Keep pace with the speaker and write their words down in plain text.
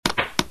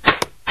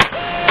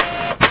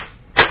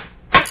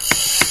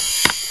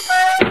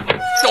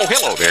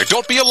Hello there.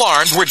 Don't be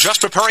alarmed. We're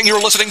just preparing your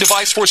listening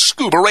device for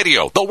Scuba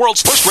Radio, the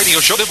world's first radio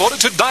show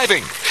devoted to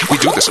diving. We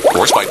do this, of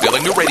course, by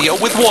filling the radio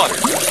with water.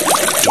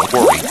 Don't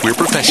worry, we're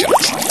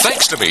professionals.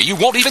 Thanks to me, you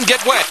won't even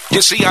get wet.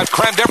 You see, I've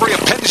crammed every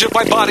appendage of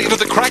my body into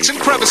the cracks and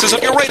crevices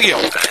of your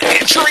radio,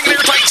 ensuring an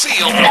airtight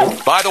seal.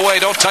 By the way,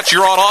 don't touch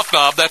your on-off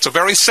knob. That's a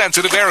very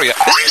sensitive area.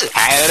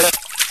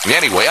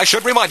 Anyway, I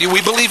should remind you,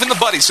 we believe in the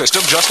buddy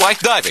system just like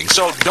diving,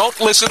 so don't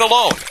listen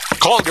alone.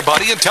 Call your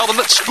buddy and tell them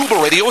that Scuba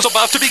Radio is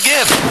about to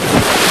begin.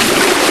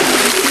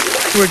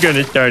 We're going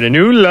to start a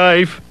new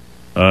life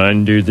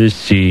under the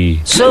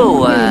sea.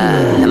 So,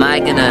 am I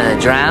gonna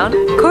drown?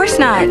 Of course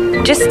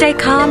not. Just stay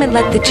calm and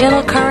let the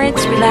gentle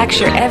currents relax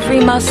your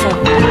every muscle.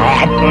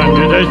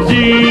 Under the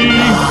sea.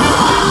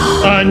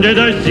 Under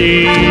the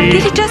sea.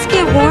 Did it just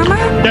get warmer?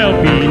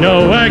 There'll be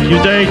no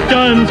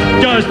accusations,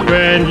 just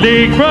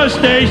friendly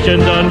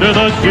crustaceans under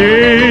the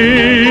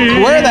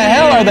sea. Where the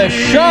hell are the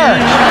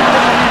sharks?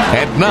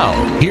 And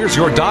now, here's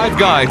your dive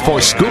guide for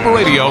Scuba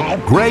Radio,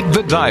 Greg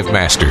the Dive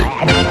Master.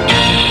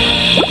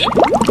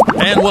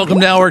 And welcome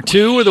to Hour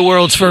 2 of the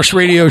world's first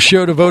radio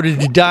show devoted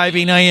to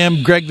diving. I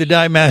am Greg the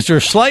Dive Master,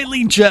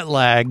 slightly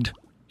jet-lagged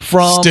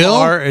from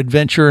our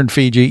adventure in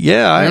Fiji.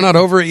 Yeah. You're not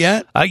over it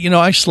yet?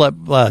 I slept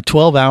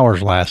 12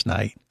 hours last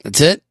night.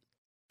 That's it?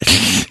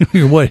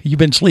 What, you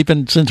been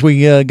sleeping since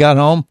we got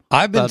home?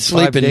 I've been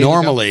sleeping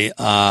normally.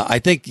 I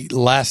think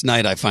last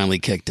night I finally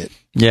kicked it.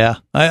 Yeah,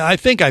 I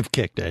think I've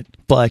kicked it,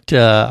 but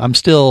I'm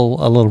still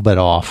a little bit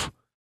off.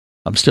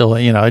 I'm still,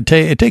 it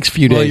takes a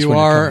few days. Well, you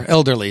are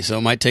elderly, so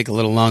it might take a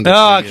little longer.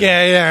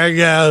 Okay, there we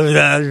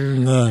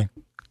go.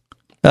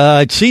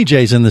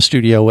 CJ's in the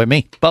studio with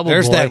me.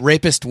 There's that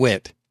rapist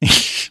wit.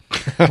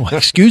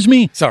 Excuse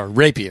me? Sorry,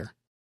 rapier.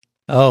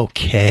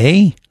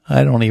 Okay.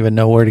 I don't even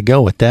know where to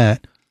go with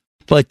that.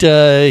 But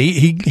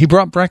he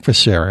brought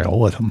breakfast cereal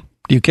with him.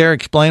 Do you care to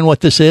explain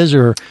what this is?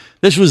 Or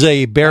this was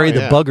a Barry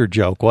the Bugger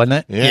joke, wasn't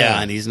it?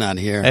 Yeah, and he's not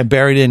here. And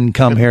Barry didn't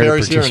come here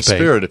Barry's to participate.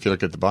 Here in spirit, if you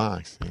look at the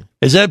box. Yeah.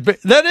 Is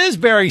that is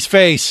Barry's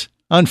face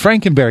on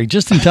Frankenberry,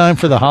 just in time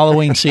for the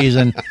Halloween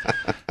season.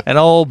 And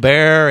old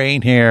Bear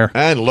ain't here.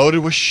 And loaded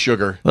with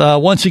sugar.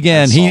 Once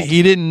again,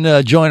 he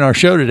didn't join our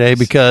show today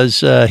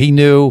because he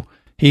knew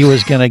he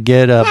was going to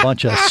get a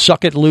bunch of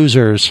suck it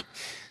losers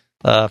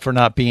for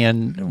not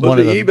being one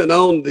of them. Even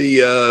on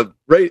the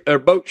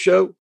boat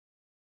show?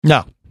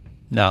 No.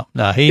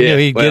 He knew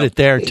he'd get it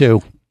there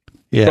too.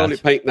 Yeah, probably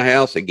painting the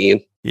house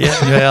again. Yeah,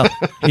 well,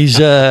 he's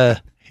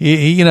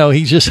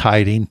he's just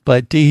hiding,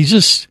 but he's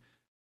just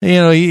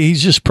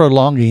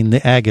prolonging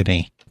the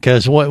agony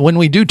because when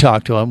we do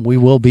talk to him, we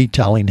will be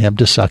telling him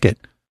to suck it.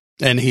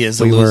 And he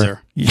is a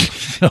loser.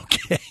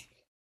 Okay.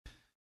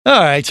 All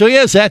right, so he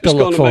has that to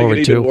look forward to.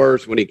 It's going to make it even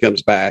worse when he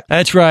comes back.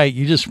 That's right.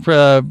 You just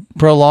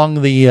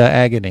prolong the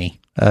agony.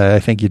 I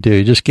think you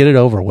do. Just get it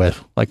over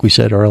with, like we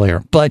said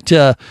earlier. But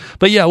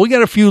yeah, we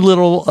got a few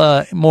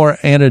little more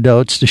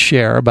anecdotes to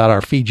share about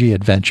our Fiji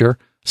adventure.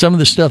 Some of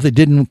the stuff that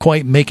didn't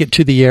quite make it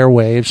to the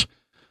airwaves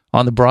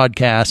on the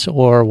broadcast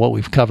or what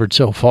we've covered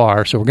so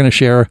far. So we're going to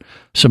share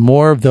some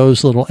more of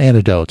those little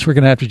anecdotes. We're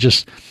going to have to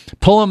just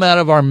pull them out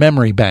of our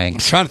memory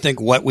banks. I'm trying to think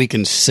what we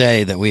can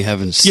say that we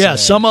haven't said. Yeah,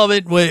 some of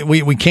it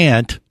we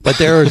can't, but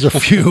there is a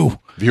few.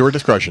 Viewer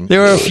discretion.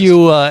 There are a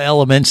few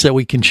elements that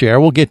we can share.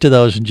 We'll get to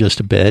those in just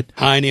a bit.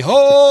 Heine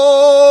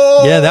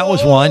ho! Yeah, that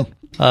was one.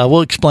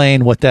 We'll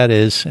explain what that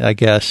is, I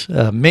guess.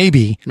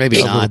 Maybe a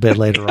little bit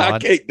later on. I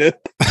can't do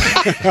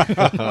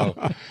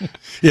it.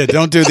 Yeah,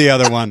 don't do the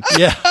other one.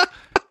 Yeah.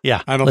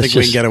 I don't think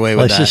we can get away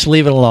with that. Let's just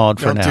leave it alone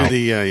for now.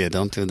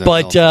 Don't do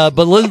that.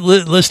 But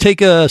let's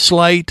take a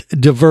slight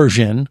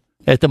diversion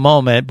at the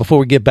moment before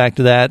we get back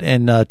to that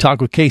and talk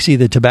with Casey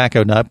the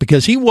Tobacco Nut,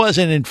 because he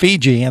wasn't in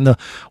Fiji and the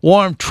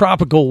warm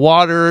tropical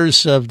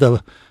waters of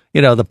the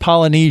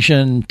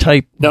Polynesian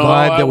type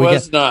vibe that we get. No, I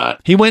was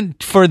not. He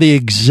went for the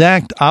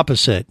exact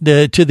opposite,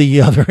 to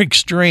the other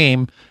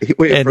extreme. He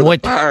went for the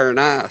fire and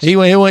ice. He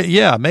went,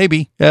 yeah,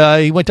 maybe.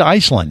 He went to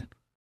Iceland.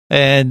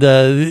 And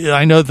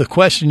I know the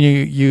question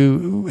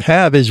you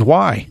have is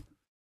why,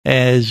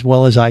 as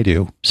well as I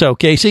do. So,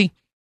 Casey?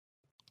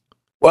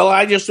 Well,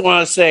 I just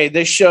want to say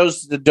this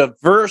shows the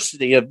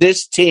diversity of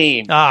this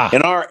team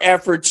in our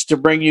efforts to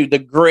bring you the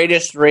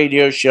greatest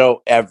radio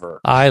show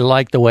ever. I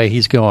like the way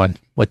he's going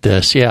with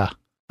this. Yeah.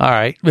 All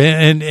right.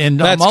 And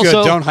that's I'm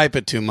also, good. Don't hype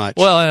it too much.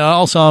 Well, and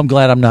also I'm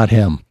glad I'm not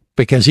him,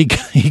 because he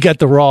got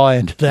the raw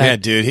end of that. Yeah,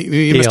 dude.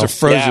 He must have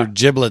froze your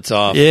giblets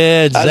off.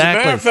 Yeah, exactly. As a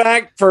matter of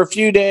fact, for a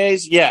few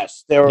days,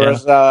 yes, there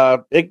was,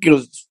 it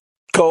was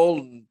cold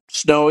and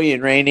snowy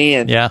and rainy.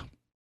 And yeah.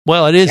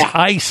 Well, it is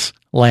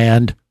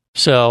Iceland.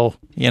 So,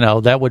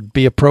 that would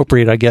be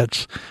appropriate, I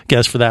guess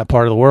for that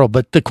part of the world.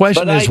 But the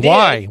question is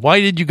why? Why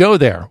did you go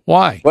there?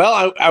 Why?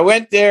 Well, I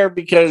went there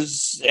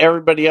because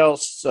everybody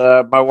else,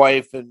 my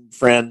wife and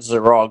friends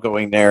are all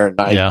going there, and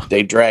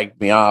they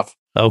dragged me off.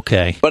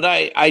 Okay. But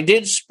I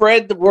did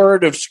spread the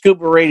word of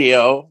Scuba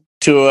Radio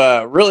to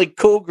a really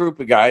cool group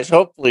of guys.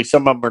 Hopefully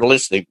some of them are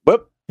listening.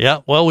 Whoop. Yeah,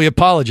 well, we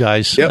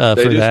apologize they for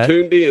just that.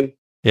 Tuned in.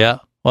 Yeah.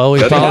 Well,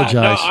 we apologize.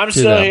 No, I'm to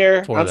still them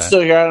here. for I'm that.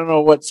 still here. I don't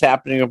know what's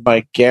happening with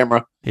my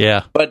camera.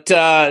 Yeah. But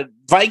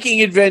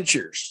Viking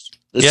Adventures.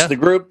 This Yeah. is the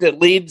group that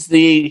leads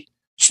the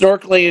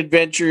snorkeling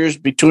adventures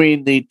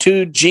between the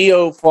two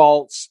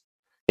geofaults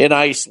in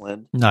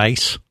Iceland.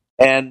 Nice.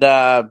 And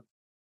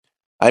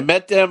I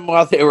met them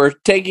while they were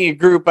taking a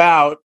group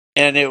out,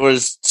 and it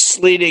was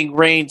sleeting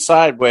rain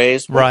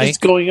sideways. What is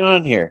going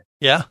on here?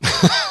 Yeah.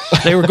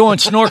 They were going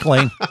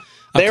snorkeling.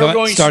 They were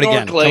going Start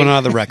snorkeling. again. Coming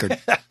on the record.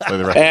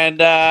 And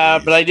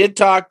but I did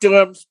talk to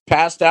them,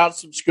 passed out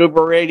some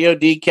Scuba Radio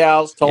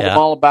decals, told them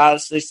all about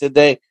it. They said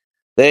they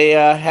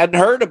hadn't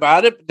heard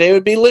about it, but they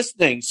would be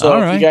listening.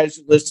 So if you guys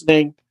are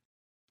listening,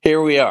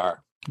 here we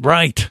are.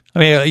 Right. I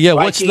mean, yeah.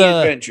 Viking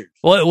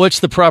What's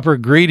the proper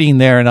greeting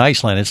there in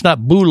Iceland? It's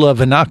not Bula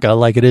Vinaka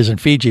like it is in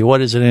Fiji.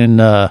 What is it in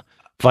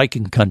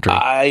Viking country?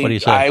 What do you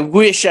say? I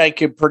wish I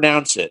could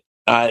pronounce it.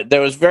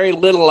 There was very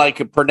little I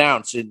could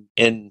pronounce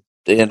in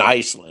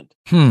Iceland.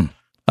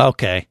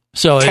 Okay.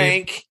 So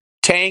tank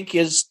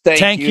is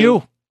thank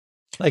you.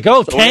 Like,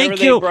 So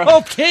thank you.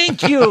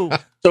 Thank you.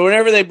 So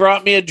whenever they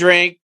brought me a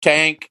drink,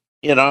 tank,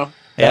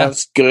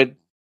 that's good.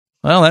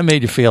 Well, that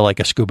made you feel like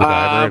a scuba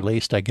diver, at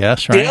least, I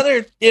guess, right? The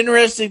other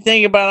interesting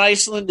thing about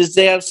Iceland is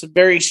they have some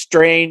very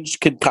strange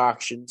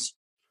concoctions.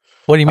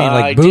 What do you mean,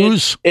 like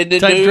booze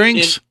type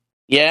drinks?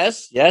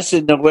 Yes,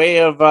 in the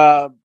way of,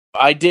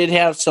 I did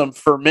have some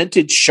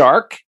fermented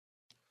shark.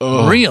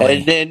 Oh. Really?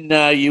 And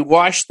then you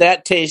wash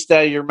that taste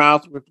out of your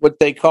mouth with what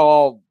they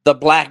call the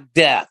Black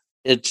Death.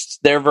 It's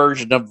their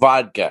version of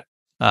vodka.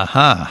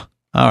 Uh-huh.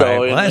 All right.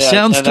 Well, that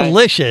sounds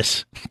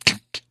delicious.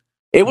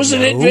 It was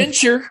an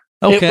adventure.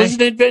 Okay. It was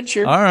an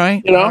adventure. All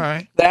right. All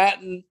right.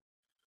 That, and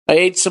I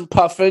ate some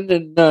puffin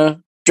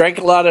and drank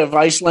a lot of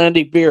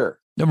Icelandic beer.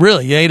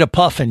 Really? You ate a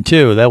puffin,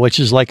 too, which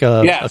is like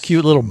a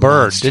cute little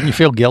bird. Didn't you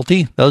feel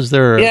guilty?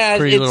 They're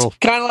pretty it's little...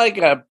 kind of like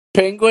a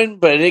penguin,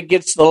 but it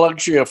gets the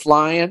luxury of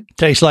flying.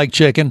 Tastes like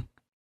chicken?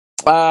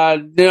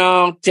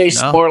 No,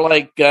 tastes more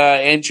like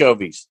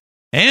anchovies.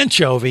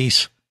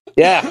 Anchovies?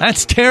 Yeah.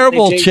 That's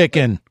terrible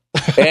chicken.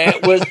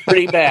 It was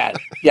pretty bad.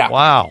 Yeah.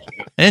 Wow.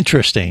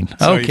 Interesting.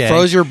 So okay.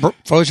 You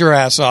froze your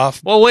ass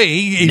off. Well, wait.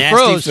 He Nasty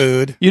froze.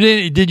 Food. You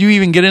didn't? Did you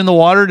even get in the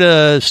water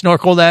to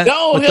snorkel that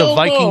with the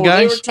Viking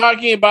guys? They were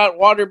talking about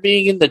water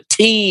being in the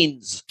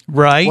teens.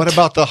 Right. What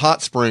about the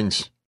hot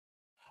springs?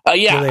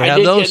 Yeah, I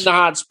did get in the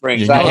hot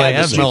springs. You I had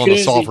had the smell of the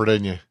sulfur,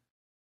 didn't you?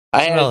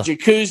 I had a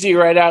jacuzzi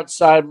right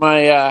outside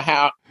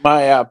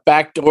my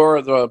back door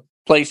of the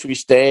place we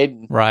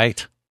stayed.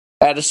 Right.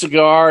 Had a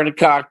cigar and a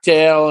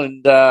cocktail,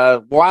 and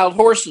wild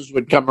horses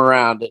would come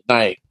around at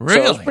night.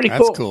 Really? So it was pretty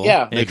cool.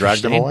 Yeah. They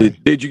dragged them away.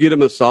 Did you get a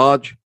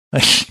massage?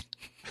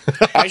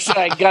 Actually,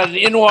 I got an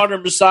in-water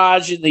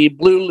massage in the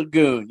Blue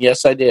Lagoon.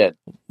 Yes, I did.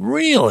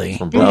 Really?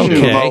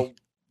 Okay. A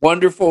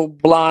wonderful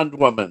blonde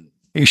woman.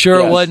 You sure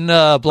it wasn't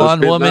a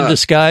blonde woman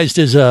disguised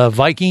as a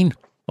Viking? It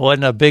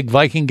wasn't a big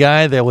Viking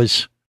guy that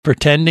was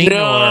pretending?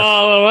 No,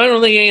 I don't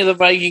think any of the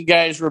Viking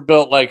guys were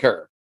built like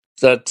her.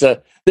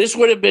 That this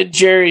would have been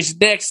Jerry's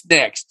next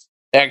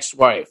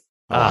ex-wife.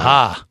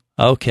 Aha.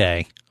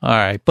 Okay. All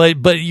right. But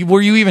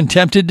were you even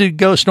tempted to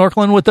go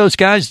snorkeling with those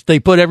guys? They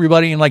put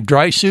everybody in like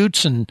dry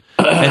suits and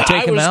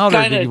take them out,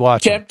 or did you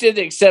watch them? I was tempted,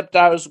 except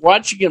I was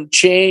watching them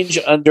change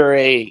under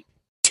a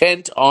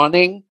tent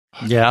awning.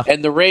 Yeah.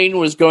 And the rain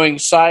was going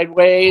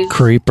sideways.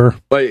 Creeper.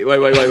 Wait.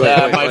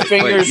 My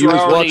fingers were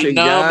already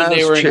numb, and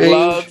they were in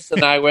gloves,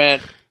 and I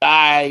went,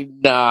 I'm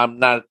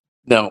not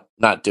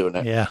doing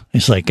it. Yeah.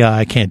 It's like,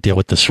 I can't deal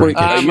with this. Are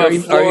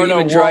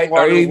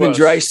you even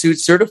dry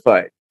suit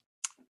certified?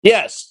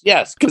 Yes,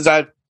 because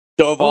I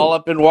dove all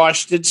up in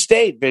Washington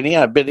State, Vinny.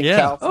 I've been in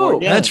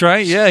California. That's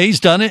right. Yeah, he's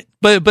done it.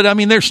 But I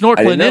mean, they're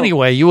snorkeling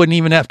anyway. You wouldn't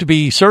even have to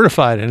be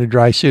certified in a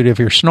dry suit if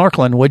you're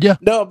snorkeling, would you?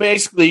 No,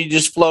 basically you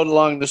just float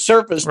along the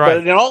surface. Right.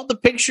 But in all the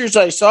pictures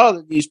I saw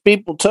that these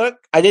people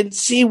took, I didn't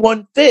see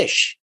one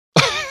fish.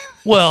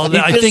 Well,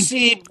 I think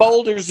see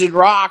boulders and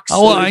rocks.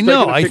 Oh, I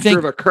know. I think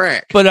of a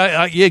crack.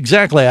 But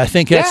exactly. I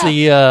think that's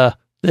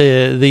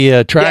the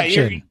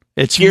attraction.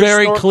 It's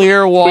very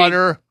clear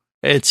water.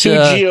 It's two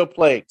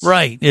geoplates.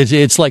 Right.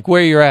 It's like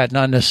where you're at,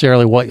 not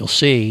necessarily what you'll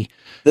see.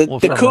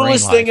 The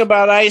coolest thing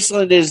about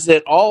Iceland is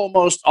that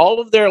almost all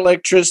of their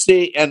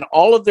electricity and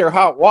all of their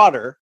hot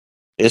water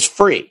is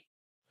free.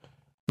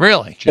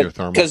 Really?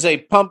 Geothermal. Because they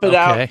pump it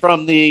out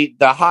from the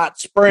hot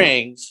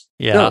springs.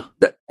 Yeah.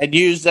 And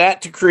use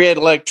that to create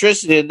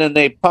electricity, and then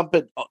they pump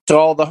it to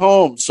all the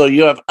homes. So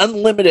you have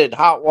unlimited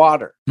hot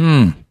water.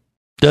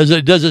 Does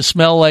it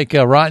smell like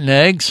rotten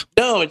eggs?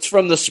 No, it's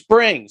from the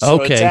springs.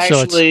 So it's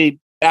actually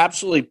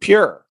absolutely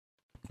pure.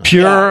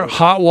 Pure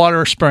hot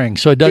water spring,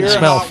 so it doesn't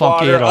smell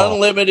funky at all.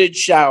 Unlimited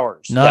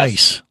showers.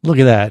 Nice. Yes. Look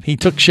at that. He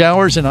took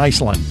showers in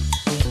Iceland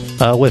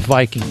with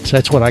Vikings.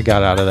 That's what I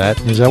got out of that.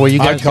 Is that what you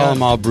guys call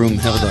them all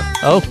Broomhilda.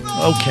 Oh,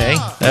 okay.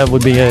 That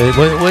would be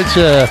what's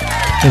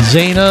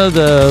Xena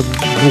the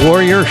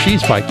warrior?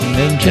 She's Viking,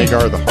 isn't she?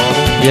 Hagar the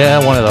harlot.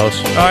 Yeah, one of those.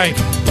 All right,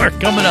 we're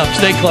coming up.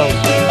 Stay close.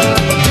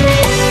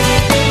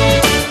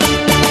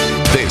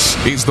 This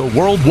is the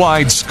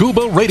Worldwide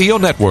Scuba Radio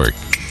Network.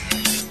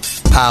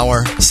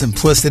 Power,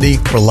 simplicity,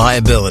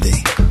 reliability.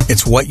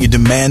 It's what you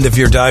demand of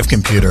your dive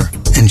computer,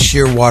 and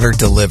Shearwater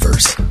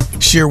delivers.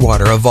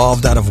 Shearwater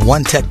evolved out of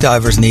one tech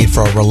diver's need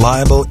for a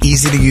reliable,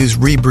 easy-to-use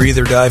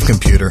rebreather dive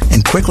computer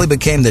and quickly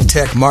became the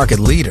tech market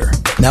leader.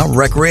 Now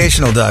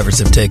recreational divers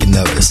have taken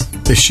notice.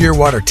 The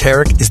Shearwater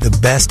Taric is the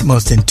best,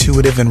 most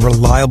intuitive, and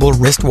reliable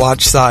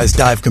wristwatch-sized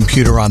dive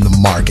computer on the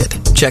market.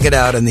 Check it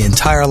out in the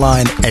entire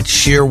line at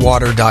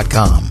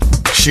shearwater.com.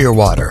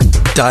 Shearwater.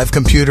 Dive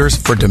computers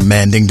for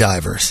demanding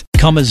divers.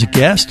 Come as a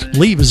guest,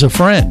 leave as a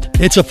friend.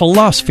 It's a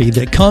philosophy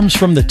that comes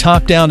from the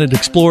top down at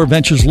Explorer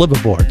Ventures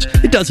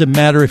liveaboards. It doesn't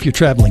matter if you're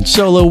traveling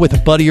solo, with a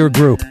buddy, or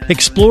group.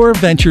 Explorer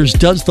Ventures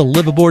does the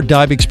liveaboard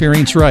dive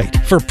experience right.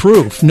 For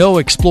proof, know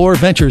Explorer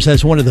Ventures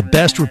has one of the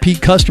best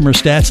repeat customer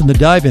stats in the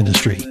dive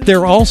industry.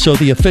 They're also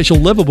the official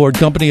liveaboard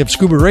company of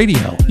Scuba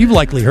Radio. You've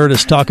likely heard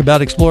us talk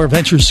about Explorer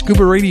Ventures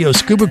Scuba Radio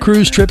scuba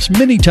cruise trips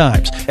many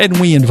times, and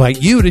we invite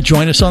you to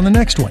join us on the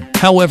next one.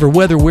 However,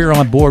 whether we're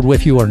on board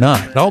with you or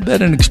not, I'll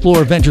bet an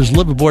Explorer Ventures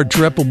liveaboard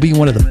trip will be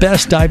one of the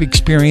best dive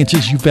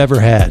experiences you've ever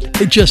had.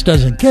 It just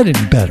doesn't get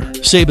any better.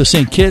 Saba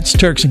St. Kitts,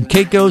 Turks and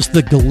Caicos,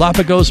 the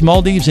Galapagos,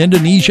 Maldives,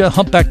 Indonesia,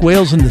 humpback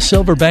whales, and the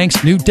Silver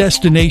Banks, new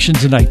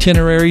destinations and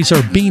itineraries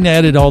are being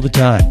added all the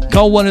time.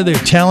 Call one of their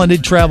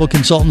talented travel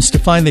consultants to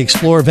find the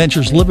Explorer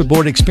Ventures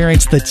liveaboard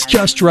experience that's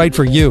just right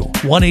for you.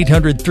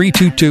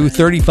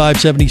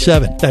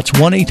 1-800-322-3577. That's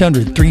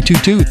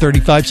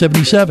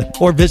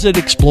 1-800-322-3577. Or visit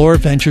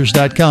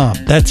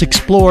explorerventures.com. That's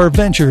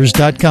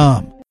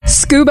explorerventures.com.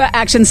 Scuba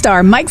action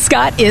star Mike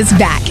Scott is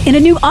back in a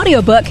new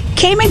audiobook,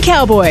 Cayman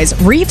Cowboys,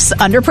 Reefs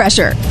Under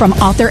Pressure. From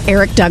author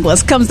Eric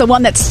Douglas comes the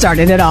one that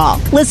started it all.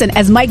 Listen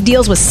as Mike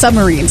deals with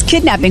submarines,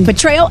 kidnapping,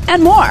 betrayal,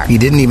 and more. He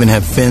didn't even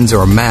have fins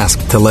or a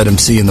mask to let him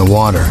see in the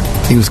water.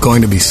 He was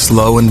going to be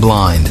slow and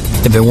blind.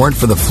 If it weren't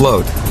for the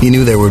float, he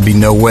knew there would be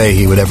no way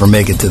he would ever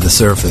make it to the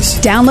surface.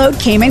 Download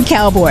Cayman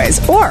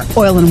Cowboys or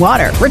Oil and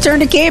Water, Return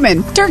to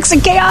Cayman, Turks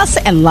and Chaos,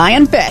 and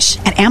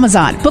Lionfish at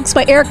Amazon,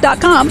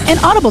 booksbyeric.com, and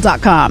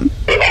audible.com.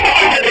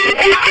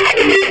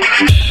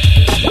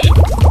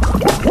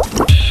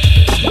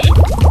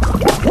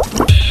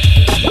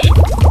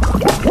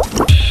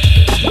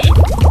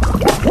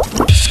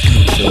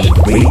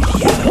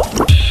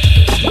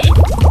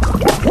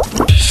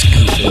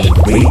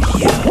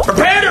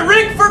 Prepare to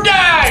rig for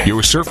dive!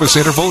 Your surface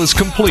interval is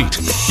complete.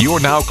 You are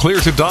now clear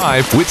to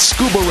dive with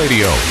Scuba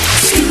Radio.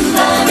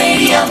 Scuba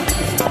Radio.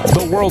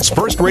 The world's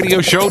first radio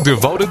show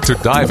devoted to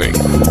diving.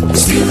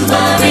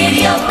 Scuba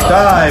Radio.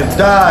 Dive,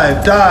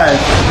 dive, dive.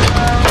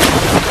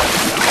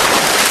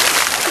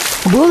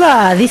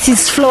 Bula, this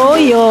is Flo,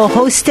 your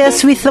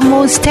hostess with the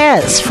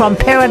mostess from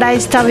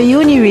Paradise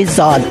Taveuni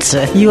Resort.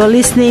 You are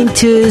listening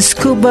to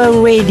Scuba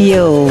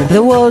Radio,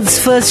 the world's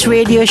first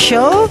radio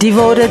show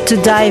devoted to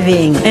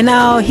diving. And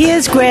now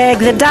here's Greg,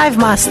 the dive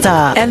master,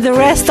 and the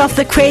rest of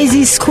the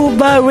crazy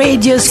Scuba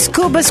Radio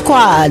Scuba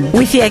Squad,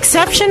 with the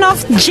exception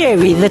of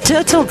Jerry, the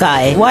turtle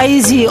guy. Why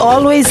is he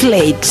always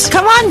late?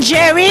 Come on,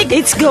 Jerry,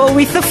 let's go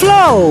with the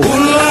flow.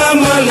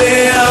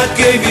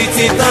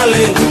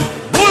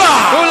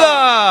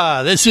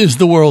 Hola! This is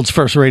the world's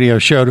first radio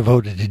show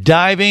devoted to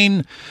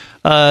diving.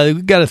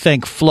 We've got to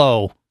thank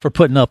Flo for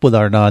putting up with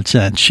our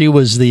nonsense. She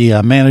was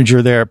the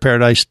manager there at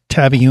Paradise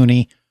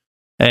Taveuni,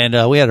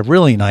 and we had a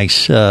really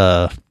nice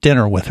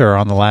dinner with her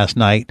on the last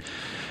night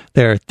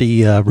there at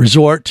the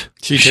resort.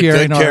 She took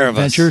sharing good care our of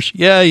us. adventures.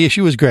 Yeah,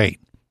 she was great.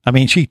 I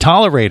mean, she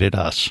tolerated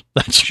us.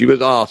 She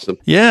was awesome.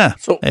 Yeah.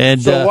 So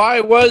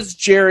why was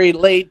Jerry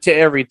late to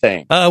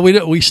everything?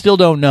 We still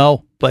don't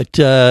know, but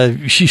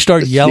she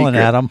started yelling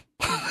at him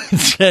and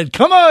said,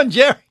 "Come on,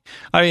 Jerry."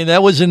 I mean,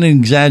 that was an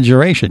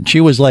exaggeration.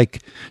 She was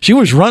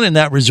running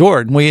that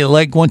resort. And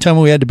one time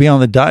we had to be on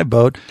the dive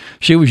boat.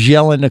 She was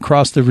yelling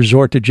across the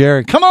resort to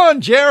Jerry, "Come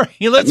on, Jerry,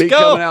 let's me go."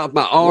 Coming out with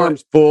my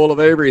arms full of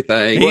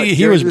everything.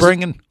 He was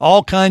bringing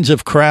all kinds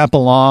of crap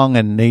along,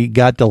 and he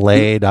got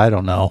delayed. I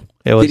don't know.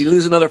 Did he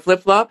lose another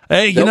flip-flop?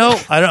 Hey, Nope.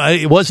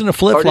 It wasn't a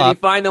flip-flop. Or did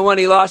he find the one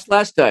he lost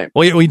last time?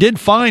 We did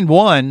find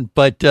one,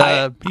 but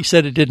he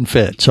said it didn't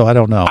fit, so I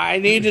don't know. I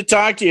need to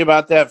talk to you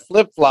about that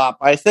flip-flop.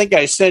 I think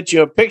I sent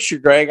you a picture,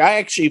 Greg. I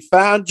actually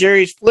found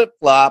Jerry's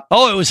flip-flop.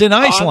 Oh, it was in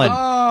Iceland.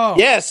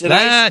 Yes, in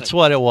That's Iceland.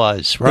 what it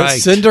was, right. The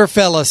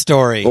Cinderella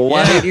story. Well,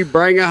 why did you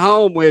bring it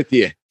home with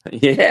you?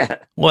 Yeah.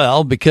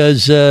 Well,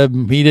 because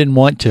he didn't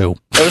want to.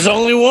 There was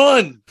only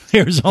one.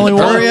 There was only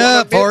one. Hurry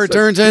up, or it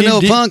turns into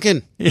a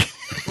pumpkin.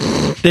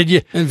 Did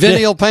you? And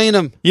Vinny will paint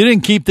them. You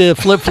didn't keep the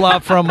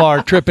flip-flop from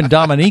our trip in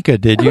Dominica,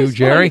 did you,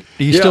 Jerry?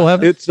 Do you still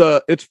have it?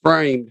 It's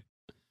framed.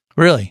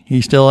 Really?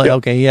 He still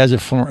okay? He has it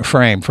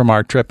framed from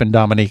our trip in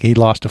Dominica. He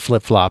lost a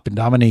flip-flop in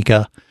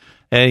Dominica,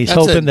 and he's That's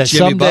hoping a that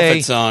Jimmy someday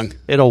Buffett song.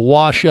 it'll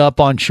wash up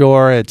on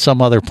shore at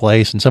some other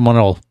place, and someone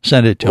will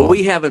send it to him.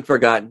 We haven't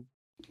forgotten.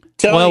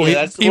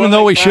 That's the even one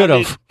though I we should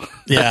found have.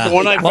 Yeah. the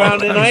one I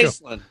found in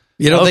Iceland.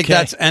 You don't think Okay.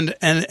 that's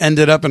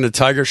ended up in a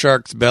tiger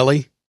shark's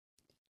belly?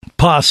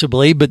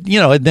 Possibly, but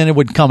then it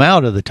would come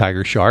out of the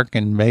tiger shark,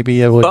 and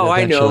maybe it would. Oh,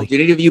 I know.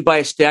 Did any of you buy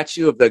a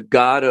statue of the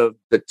god of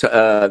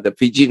the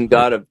Fijian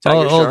god of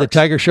tiger sharks? Oh, the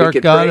tiger shark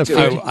god of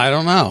Fiji. I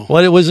don't know.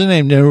 What was his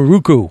name?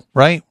 Naruku,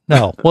 right?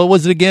 No. What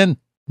was it again?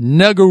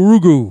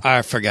 Nagarugu.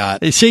 I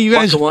forgot. See, you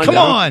guys, Wakawanda. come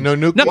on.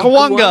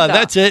 Nakawanga.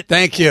 That's it.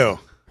 Thank you.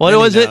 What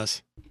was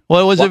it?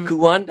 What was it?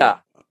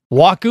 Wakawanda.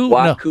 Waku?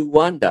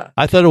 Wakawanda. No.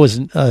 I thought it was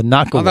Nakawanda.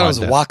 I thought it was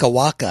Waka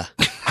Waka.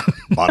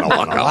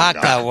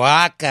 Waka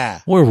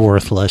Waka. We're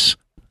worthless.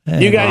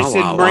 You guys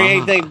didn't bring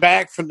anything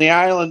back from the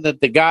island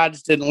that the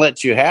gods didn't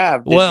let you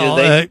have. Did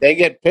Well, you? They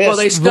get pissed. Well,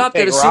 they stopped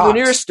at a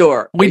souvenir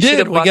store. We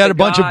did. We got a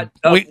bunch of.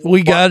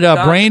 We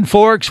got brain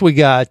forks. We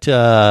got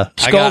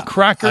skull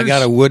crackers. I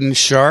got a wooden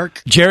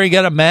shark. Jerry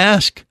got a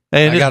mask.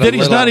 And that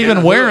he's not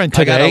even wearing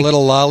today. I got a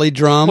little lolly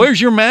drum.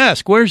 Where's your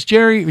mask? Where's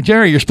Jerry?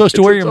 Jerry, you're supposed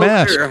to wear your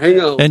mask. Hang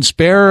on. And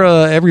spare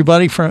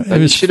everybody from.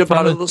 You should have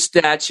bought a little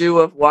statue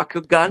of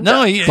Wakuganda.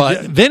 No,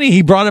 Vinny,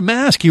 he brought a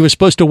mask. He was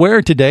supposed to wear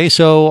it today,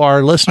 so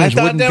our listeners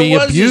wouldn't be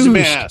abused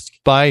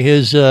by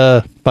his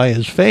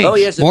face. Oh,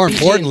 yes. More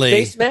importantly,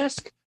 face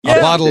mask. A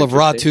bottle of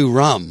Ratu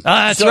rum.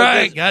 That's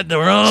right. Got the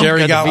rum.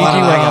 Jerry got one.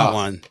 I got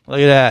one.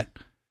 Look at that.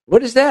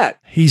 What is that?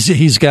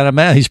 He's got a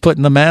mask. He's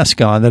putting the mask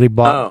on that he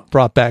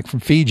brought back from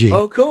Fiji.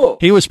 Oh, cool.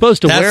 He was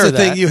supposed to wear that. That's the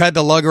thing you had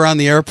to lug around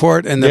the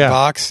airport in the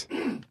box.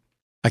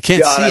 I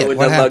can't see it.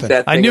 What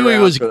happened? I knew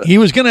he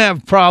was going to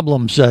have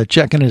problems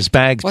checking his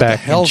bags back. What the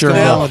hell's going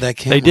on with that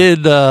camera? They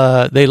did.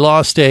 They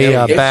lost a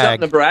It's bag.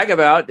 something to brag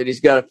about that he's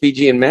got a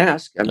Fijian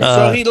mask. I mean,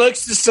 so he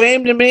looks the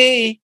same to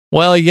me.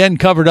 Well, he hadn't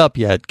covered up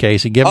yet,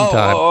 Casey. Give him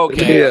time.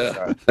 Okay.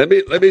 Yeah.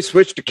 Let me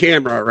switch the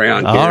camera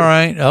around. All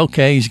right.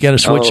 Okay. He's got to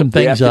switch some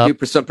things up.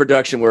 Do some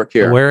production work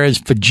here. Wear his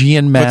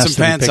Fijian mask. Put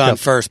some pants on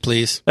first,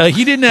 please.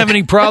 He didn't have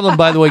any problem,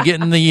 by the way,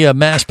 getting the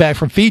mask back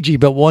from Fiji.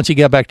 But once he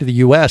got back to the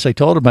U.S., I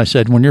told him, I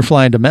said, when you're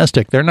flying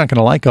domestic, they're not going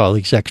to like all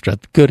these extra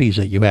goodies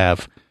that you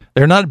have.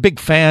 They're not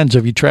big fans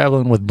of you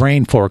traveling with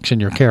brain forks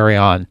in your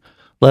carry-on,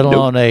 let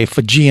alone a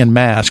Fijian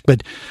mask.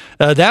 But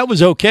that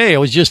was okay. It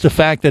was just the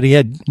fact that he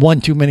had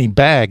too many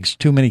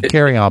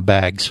carry-on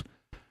bags.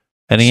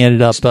 And he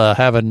ended up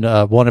having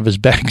one of his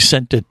bags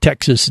sent to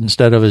Texas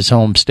instead of his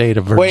home state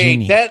of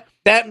Virginia. Wait,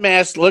 that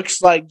mask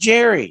looks like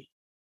Jerry.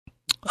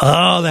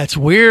 Oh, that's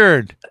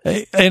weird.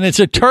 And it's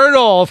a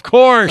turtle, of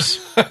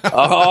course.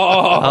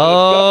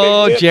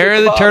 Oh,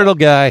 Jerry the turtle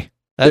guy.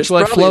 That's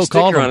what Flo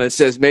called him. On it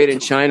says "Made in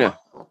China."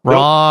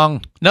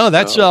 Wrong. No,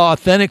 that's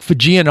authentic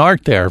Fijian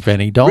art there,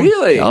 Vinny. Don't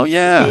really? Oh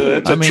yeah,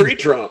 it's a tree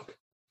trunk.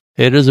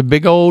 It is a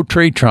big old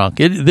tree trunk.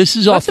 This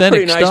is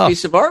authentic That's a pretty stuff. nice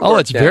piece of artwork. Oh,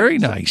 it's very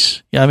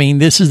nice. I mean,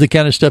 this is the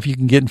kind of stuff you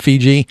can get in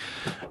Fiji.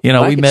 You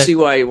know, I can see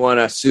why you want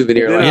a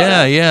souvenir like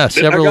that. Yeah.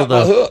 Several I got of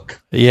the my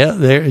hook. Yeah,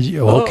 there's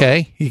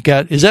okay. You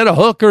got is that a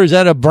hook or is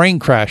that a brain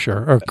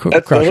crasher or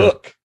That's crusher? the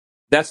hook.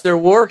 That's their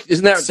work.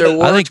 Isn't that their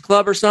work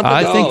club or something?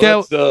 I think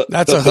that's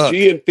a hook.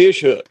 Fijian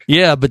fish hook.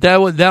 Yeah, but that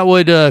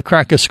would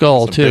crack a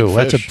skull too.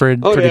 That's a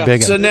pretty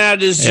big. So now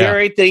does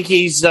Jerry think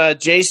he's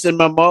Jason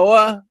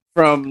Momoa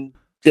from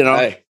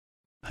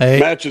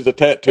Hey, matches the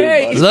tattoo.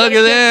 Hey, look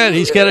at that!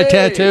 He's got a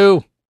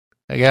tattoo.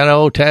 I got an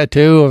old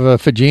tattoo of a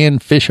Fijian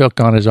fish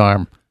hook on his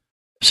arm.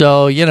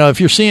 So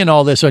if you're seeing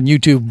all this on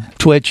YouTube,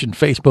 Twitch, and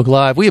Facebook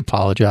Live, we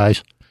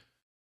apologize.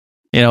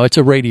 It's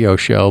a radio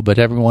show, but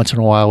every once in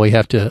a while we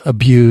have to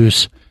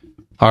abuse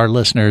our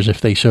listeners if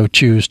they so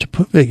choose to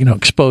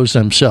expose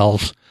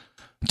themselves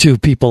to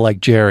people like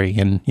Jerry.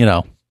 And,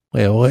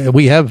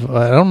 we have,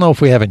 I don't know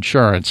if we have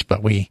insurance,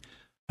 but we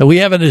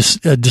have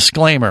a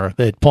disclaimer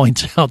that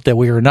points out that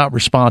we are not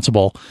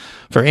responsible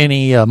for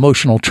any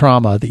emotional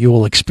trauma that you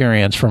will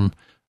experience from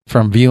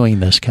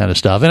viewing this kind of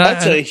stuff. And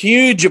that's a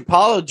huge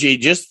apology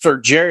just for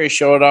Jerry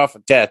showing off a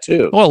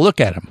tattoo. Well, look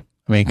at him.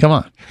 I mean, come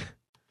on.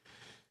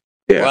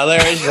 Yeah. Well,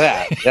 there is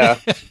that.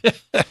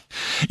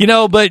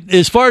 Yeah. But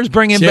as far as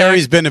bringing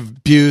Jerry's been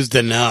abused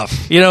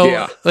enough.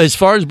 As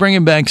far as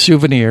bringing back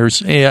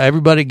souvenirs,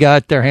 everybody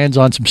got their hands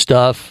on some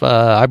stuff.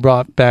 I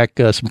brought back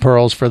some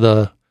pearls for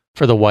the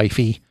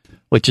wifey,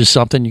 which is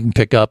something you can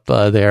pick up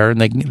there.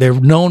 And they're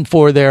known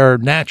for their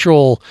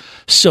natural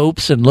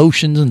soaps and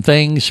lotions and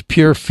things.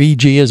 Pure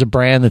Fiji is a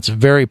brand that's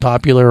very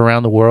popular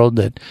around the world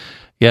that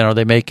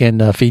they make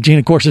in Fiji. And,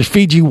 of course, there's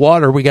Fiji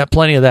water. We got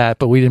plenty of that,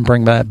 but we didn't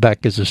bring that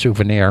back as a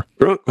souvenir.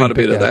 Drunk quite a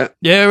bit of that.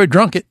 Yeah, we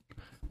drunk it.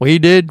 We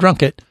did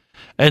drunk it.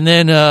 And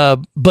then,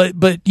 but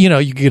you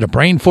can get a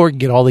brain fork,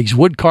 get all these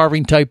wood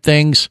carving type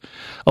things.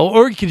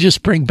 Or you could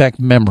just bring back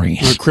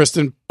memories.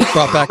 Kristen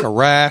brought back a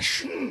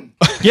rash.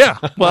 Yeah,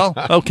 well,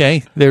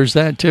 okay, there's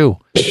that too.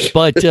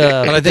 But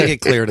I think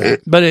it cleared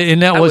it. But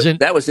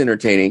that was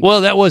entertaining.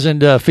 Well, that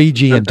wasn't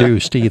Fiji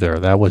induced either.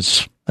 That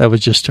was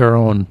just her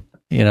own.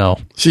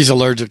 She's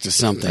allergic to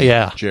something.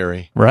 Yeah,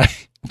 Jerry.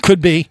 Right? Could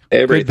be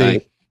everything.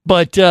 Could be.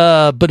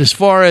 But as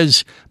far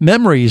as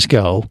memories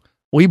go,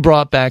 we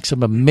brought back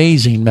some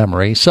amazing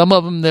memories. Some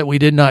of them that we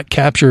did not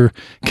capture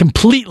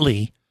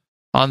completely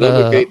on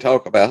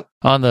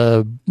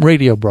the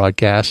radio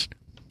broadcast.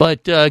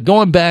 But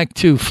going back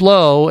to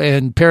Flo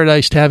and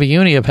Paradise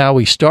Taviuni of how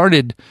we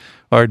started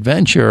our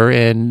adventure,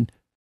 and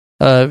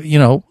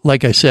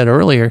like I said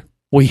earlier,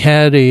 we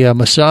had a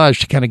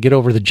massage to kind of get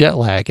over the jet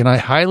lag, and I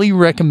highly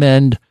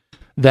recommend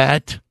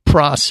that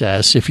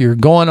process if you're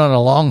going on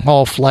a long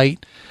haul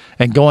flight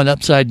and going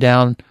upside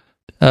down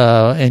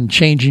and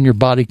changing your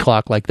body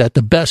clock like that.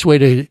 The best way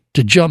to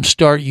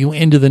jumpstart you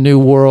into the new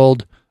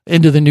world,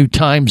 into the new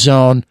time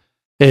zone,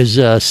 is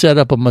set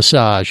up a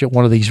massage at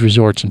one of these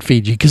resorts in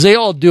Fiji, because they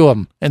all do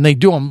them, and they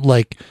do them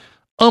like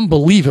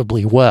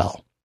unbelievably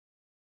well.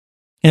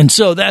 And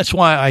so that's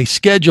why I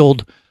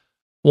scheduled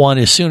one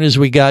as soon as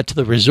we got to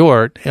the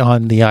resort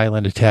on the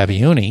island of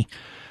Taveuni.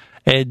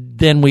 And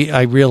then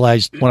I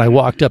realized when I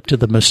walked up to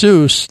the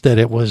masseuse that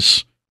it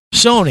was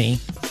Sony,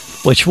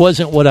 which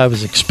wasn't what I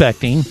was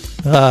expecting.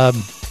 A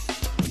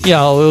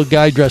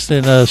guy dressed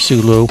in a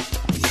Sulu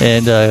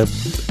and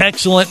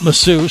excellent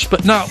masseuse,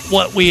 but not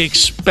what we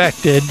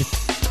expected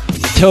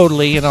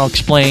totally. And I'll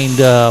explain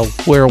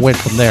where it went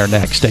from there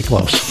next. Stay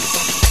close.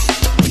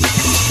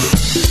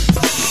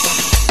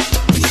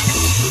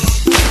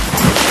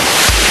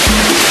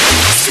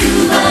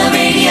 Scuba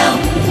Radio.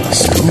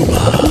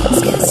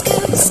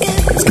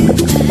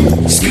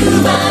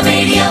 Scuba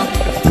Radio.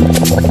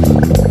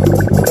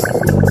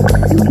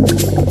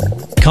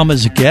 Come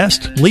as a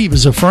guest, leave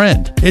as a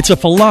friend. It's a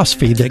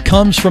philosophy that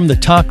comes from the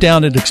top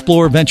down at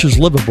Explorer Ventures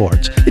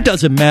liveaboards. It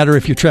doesn't matter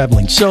if you're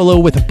traveling solo,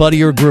 with a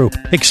buddy, or group.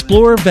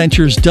 Explorer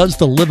Ventures does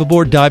the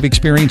liveaboard dive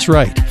experience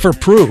right. For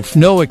proof,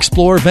 know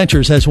Explorer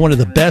Ventures has one of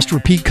the best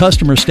repeat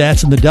customer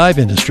stats in the dive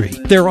industry.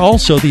 They're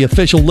also the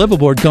official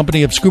liveaboard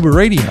company of Scuba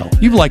Radio.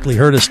 You've likely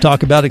heard us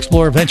talk about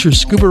Explorer Ventures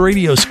Scuba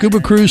Radio scuba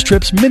cruise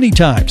trips many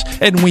times,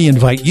 and we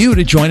invite you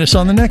to join us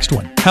on the next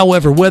one.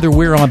 However, whether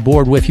we're on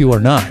board with you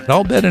or not,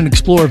 I'll bet an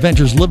Explorer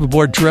Ventures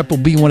liveaboard trip will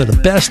be one of the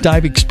best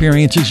dive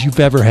experiences you've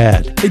ever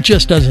had. It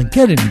just doesn't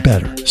get any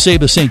better.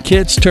 Saba St.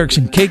 Kitts, Turks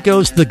and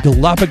Caicos, the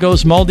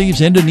Galapagos,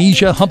 Maldives,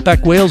 Indonesia,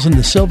 humpback whales, and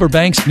the Silver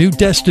Banks, new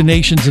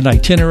destinations and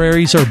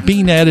itineraries are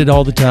being added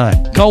all the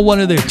time. Call one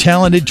of their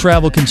talented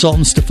travel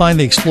consultants to find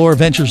the Explorer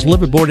Ventures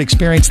liveaboard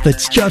experience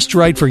that's just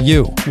right for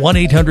you.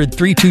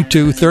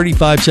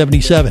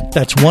 1-800-322-3577.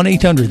 That's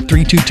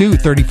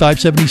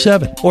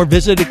 1-800-322-3577. Or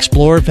visit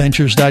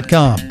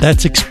explorerventures.com.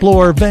 That's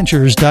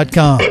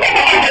explorerventures.com.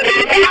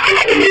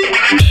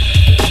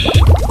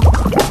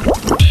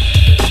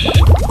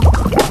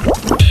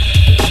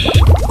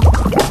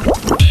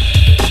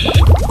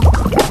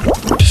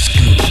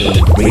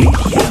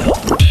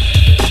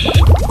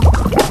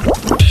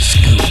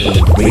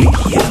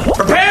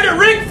 Prepare to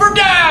rig for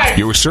dive!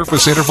 Your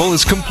surface interval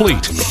is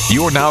complete.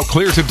 You're now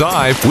clear to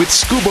dive with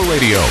Scuba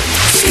Radio.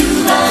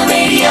 Scuba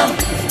Radio.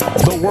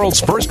 The world's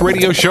first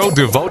radio show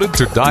devoted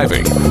to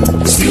diving.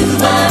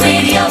 Scuba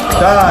Radio.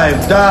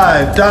 Dive,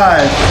 dive,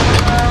 dive.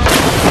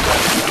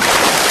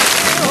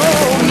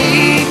 Oh,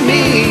 meet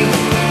me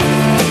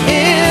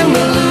in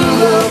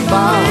Malula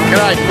Bar.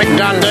 G'day, Mick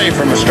Dundee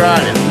from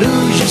Australia.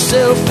 Lose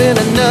yourself in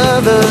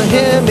another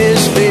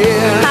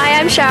hemisphere. Hi,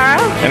 I'm Shara.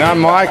 And I'm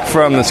Mike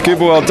from the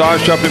Scuba World Dive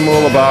Shop in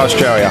Mooloolaba,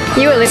 Australia.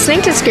 You are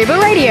listening to Scuba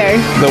Radio,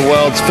 The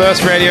world's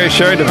first radio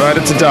show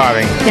devoted to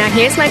diving. Now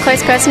here's my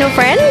close personal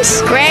friend,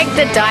 Greg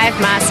the Dive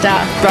Master.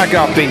 Back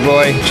up, big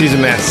boy. She's a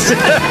mess.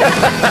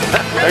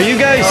 Are you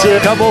guys a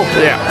couple?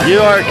 Yeah. You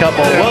are a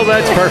couple. Yeah. Well,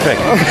 that's perfect.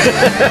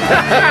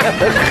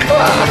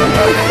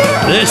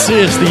 This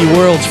is the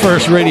world's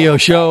first radio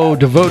show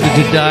devoted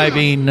to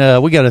diving.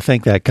 We got to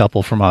thank that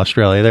couple from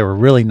Australia. They were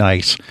really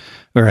nice.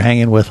 We were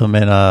hanging with them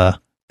in at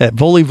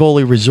Voli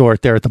Voli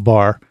Resort there at the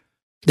bar.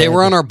 They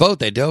were on our boat.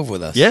 They dove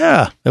with us.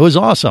 Yeah, it was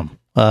awesome.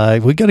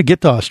 We got to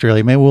get to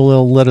Australia. Maybe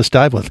they'll let us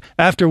dive with.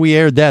 After we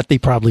aired that, they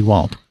probably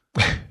won't.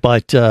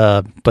 But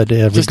just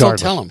regardless. don't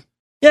tell them.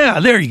 Yeah,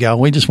 there you go.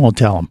 We just won't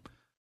tell them.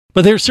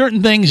 But there's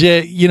certain things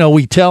that,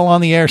 we tell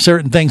on the air,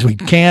 certain things we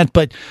can't.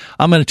 But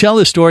I'm going to tell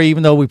this story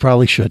even though we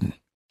probably shouldn't.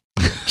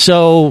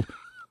 So,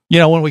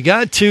 when we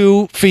got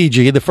to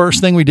Fiji, the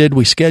first thing we did,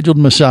 we scheduled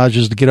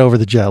massages to get over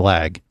the jet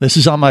lag. This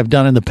is something I've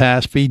done in the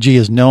past. Fiji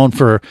is known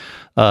for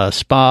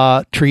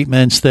spa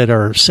treatments that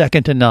are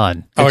second to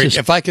none.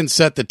 If I can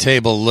set the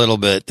table a little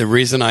bit, the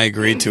reason I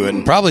agreed to it,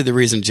 and probably the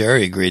reason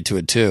Jerry agreed to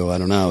it too, I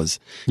don't know, is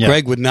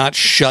Greg would not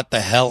shut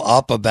the hell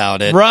up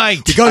about it. Right.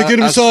 You got to get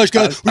a massage,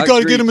 guys. We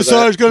got to get a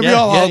massage. Got to be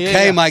all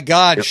okay. My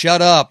God,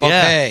 shut up.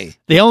 Okay.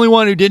 The only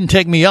one who didn't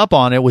take me up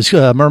on it was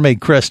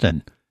Mermaid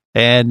Kristen.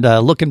 And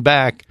looking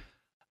back,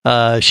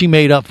 she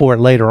made up for it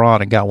later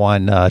on and got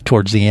one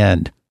towards the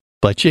end.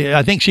 But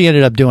I think she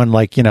ended up doing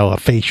a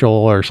facial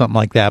or something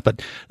like that.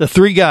 But the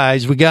three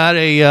guys, we got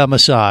a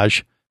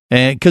massage.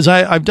 And because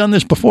I've done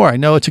this before, I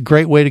know it's a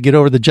great way to get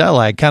over the jet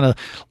lag. Kind of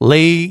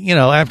lay,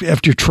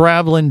 after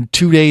traveling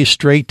 2 days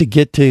straight to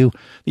get to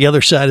the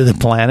other side of the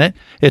planet,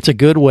 it's a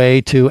good way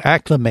to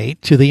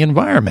acclimate to the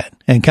environment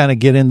and kind of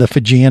get in the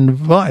Fijian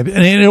vibe.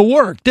 And it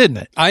worked, didn't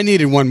it? I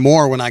needed one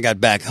more when I got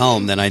back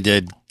home than I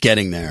did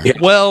getting there.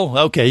 Well,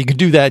 okay, you can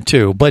do that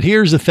too. But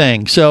here's the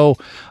thing. So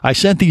I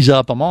sent these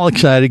up. I'm all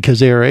excited because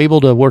they were able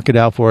to work it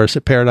out for us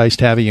at Paradise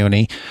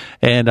Taviuni.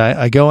 And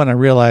I go and I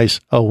realize,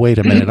 oh, wait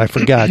a minute. I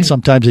forgot.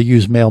 Sometimes I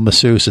use male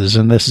masseuses,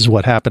 and this is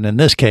what happened in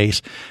this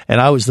case.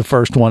 And I was the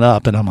first one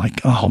up, and I'm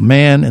like, oh,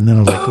 man. And then I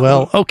was like,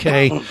 well,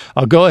 okay,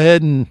 I'll go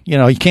ahead and,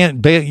 you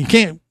can't,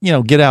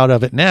 get out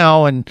of it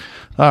now. And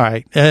all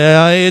right,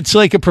 it's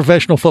like a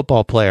professional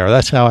football player.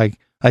 That's how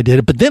I did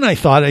it, but then I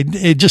thought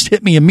it just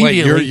hit me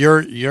immediately.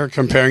 Wait, you're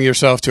comparing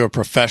yourself to a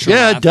professional?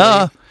 Yeah, athlete?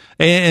 duh.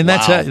 And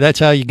that's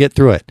how you get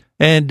through it.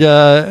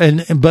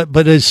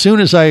 But as soon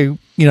as I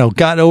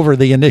got over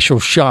the initial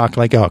shock,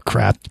 like, oh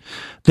crap,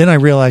 then I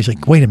realized,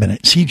 like, wait a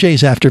minute,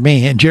 CJ's after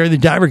me and Jerry the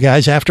Diver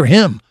Guy's after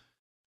him.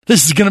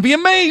 This is going to be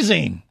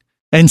amazing.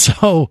 And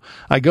so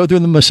I go through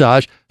the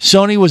massage.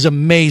 Sony was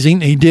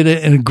amazing. He did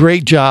a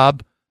great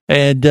job.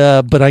 And,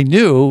 but I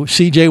knew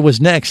CJ was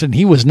next, and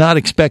he was not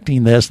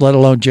expecting this, let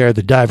alone Jerry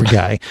the Diver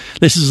Guy.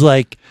 This is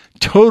like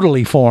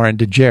totally foreign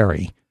to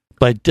Jerry,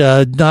 but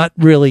not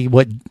really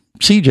what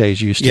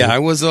CJ's used to. Yeah, I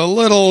was a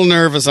little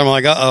nervous. I'm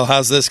like, uh-oh,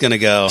 how's this going to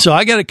go? So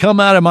I got to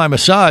come out of my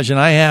massage, and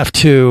I have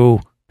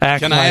to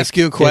act. Can I ask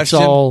you a question?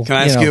 Can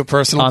I ask you a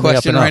personal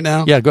question right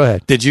now? Yeah, go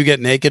ahead. Did you get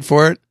naked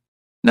for it?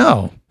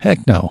 No,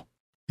 heck no.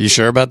 You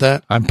sure about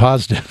that? I'm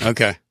positive.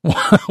 Okay.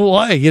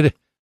 Why?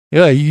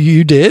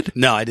 You did?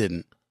 No, I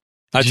didn't.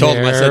 I told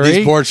him, I said,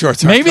 these board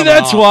shorts are Maybe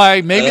that's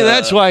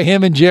why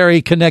him and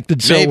Jerry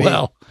connected so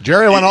well.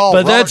 Jerry went all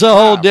But that's a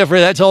whole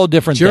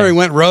different Jerry thing.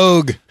 went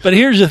rogue. But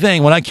here's the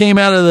thing. When I came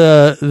out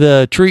of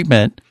the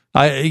treatment,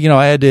 I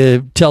had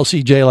to tell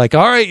CJ, like,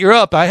 all right, you're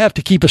up. I have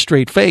to keep a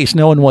straight face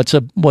knowing what's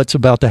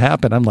about to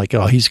happen. I'm like,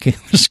 oh, this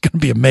is going to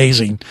be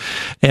amazing.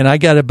 And I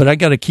got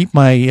to keep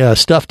my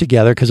stuff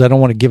together because I don't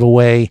want to give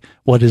away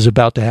what is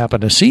about to happen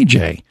to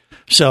CJ.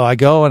 So I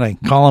go and I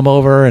call him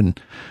over, and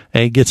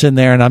he gets in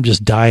there, and I'm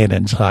just dying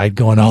inside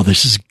going, oh,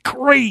 this is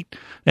great.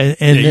 And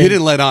then, you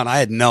didn't let on. I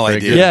had no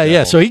idea.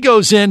 Yeah. So he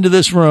goes into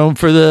this room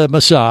for the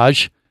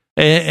massage,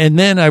 and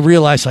then I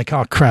realized, like,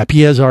 oh crap,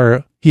 he has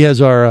our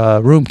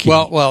room key.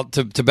 Well,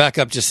 to back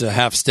up just a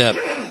half step,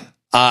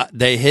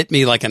 they hit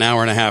me like an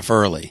hour and a half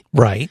early.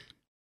 Right.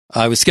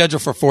 I was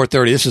scheduled for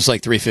 4:30. This was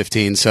like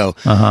 3:15. So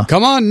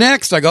come on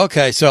next. I go,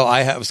 okay. So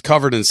I was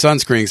covered in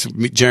sunscreen. So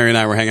Jerry and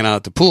I were hanging out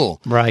at the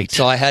pool. Right.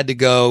 So I had to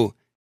go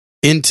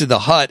into the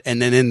hut and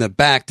then in the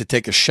back to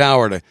take a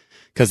shower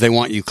because they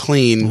want you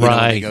clean.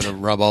 Right. You go to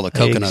rub all the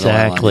coconut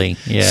oil on.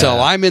 Yeah. So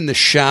I'm in the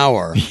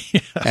shower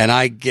and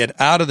I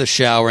get out of the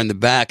shower in the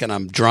back and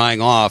I'm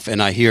drying off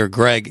and I hear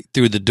Greg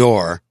through the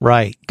door.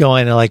 Right.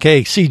 Going like,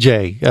 hey,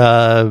 CJ,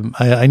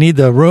 I need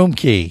the room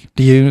key.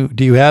 Do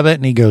you have it?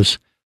 And he goes,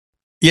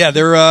 yeah,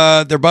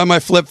 they're by my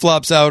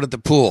flip-flops out at the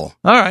pool.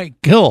 All right,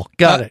 cool.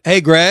 Got it.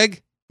 Hey,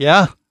 Greg.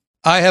 Yeah?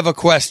 I have a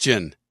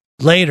question.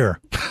 Later.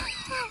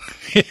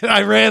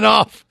 I ran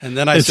off. And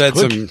then I said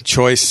some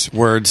choice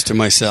words to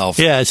myself.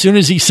 Yeah, as soon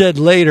as he said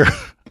later,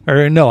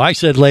 or no, I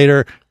said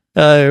later,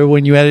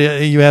 when you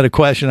had a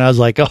question, I was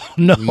like, oh,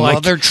 no.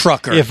 Mother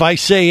trucker. If I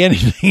say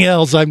anything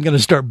else, I'm going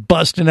to start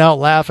busting out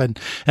laughing.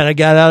 And I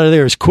got out of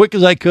there as quick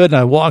as I could, and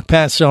I walked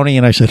past Sony,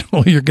 and I said,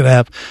 oh, you're going to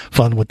have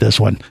fun with this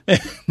one.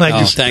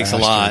 Thanks a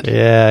lot.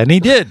 Yeah, and he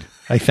did,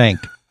 I think.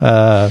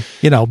 But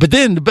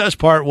then the best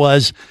part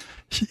was,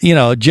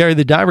 Jerry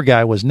the Diver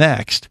Guy was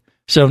next.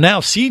 So now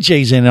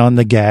CJ's in on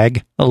the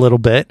gag a little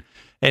bit.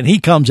 And he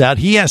comes out.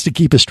 He has to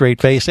keep a straight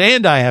face,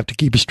 and I have to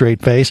keep a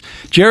straight face.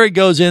 Jerry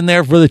goes in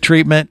there for the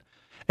treatment,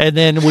 and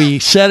then we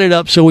set it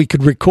up so we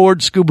could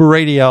record Scuba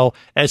Radio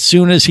as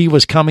soon as he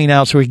was coming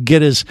out, so we could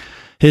get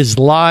his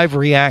live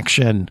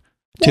reaction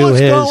to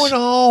What's going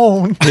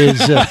on?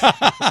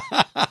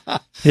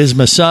 his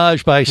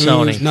massage by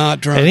Sony. Who's not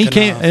drunk and he enough?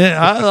 came. And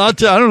I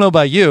don't know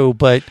about you,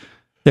 but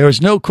there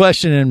was no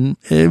question.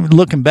 And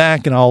looking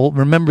back, and I'll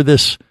remember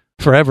this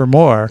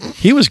forevermore.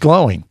 He was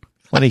glowing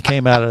when he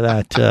came out of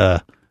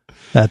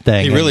that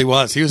thing. He really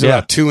was. He was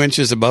about 2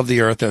 inches above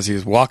the earth as he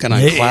was walking on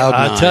cloud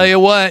nine. I'll tell you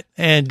what.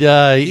 And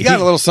he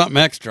got a little something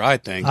extra, I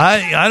think.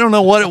 I don't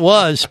know what it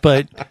was,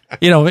 but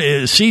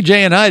CJ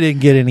and I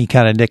didn't get any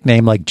kind of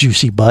nickname like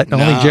Juicy Butt. No.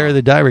 Only Jerry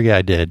the Diver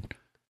Guy did.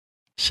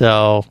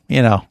 So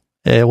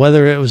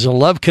whether it was a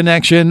love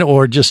connection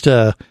or just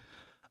a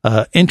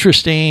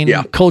interesting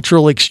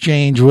cultural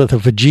exchange with a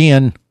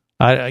Fijian,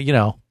 you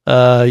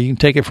can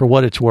take it for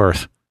what it's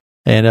worth.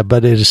 And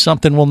but it is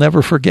something we'll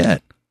never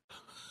forget.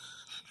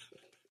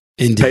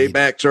 Indeed.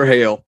 Paybacks are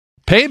hell.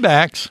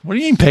 Paybacks? What do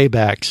you mean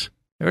paybacks?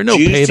 There are no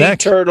Juicy paybacks.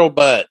 Turtle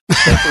butt.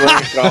 That's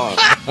what it's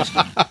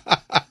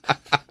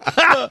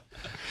called.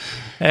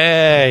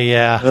 Hey,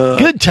 yeah.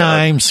 Good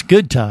times.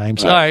 Good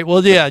times. All right.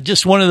 Well, yeah,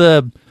 just one of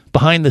the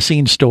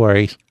behind-the-scenes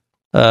stories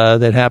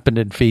that happened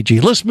in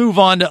Fiji. Let's move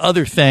on to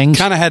other things.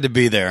 Kind of had to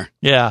be there.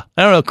 Yeah.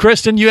 I don't know.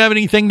 Kristen, you have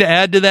anything to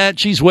add to that?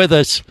 She's with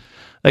us.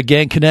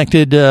 Again,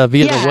 connected via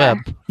the web.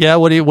 Yeah,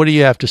 what do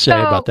you have to say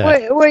about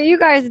that? What you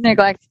guys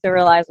neglected to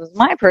realize was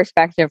my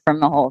perspective from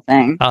the whole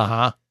thing.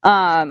 Uh-huh.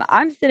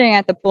 I'm sitting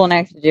at the pool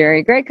next to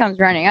Jerry. Greg comes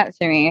running up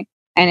to me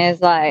and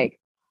is like,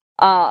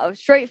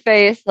 straight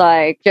face,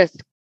 like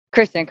just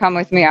Kristen, come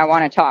with me. I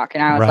want to talk.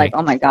 And I was like,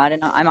 oh my God,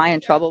 am I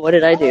in trouble? What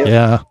did I do?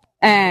 Yeah.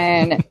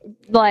 And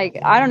like,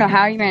 I don't know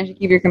how you managed to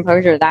keep your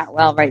composure that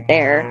well right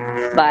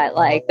there. But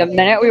like the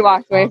minute we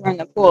walked away from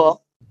the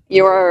pool,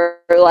 you were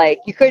like,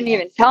 you couldn't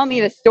even tell me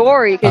the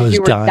story because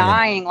you were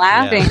dying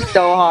laughing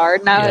so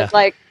hard. And I was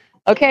like,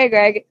 okay,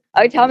 Greg,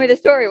 tell me the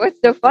story. What's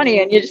so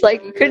funny? And you're just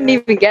like, you couldn't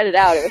even get it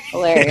out. It was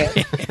hilarious.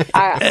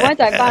 Once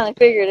I finally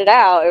figured it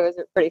out, it was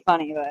pretty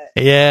funny.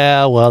 But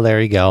yeah, well,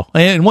 there you go.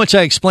 And once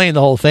I explained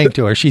the whole thing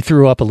to her, she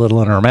threw up a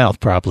little in her mouth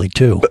probably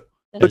too.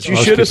 But you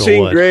should have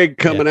seen Greg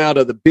coming out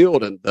of the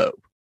building, though.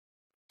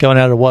 Coming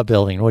out of what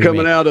building? What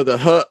coming out of the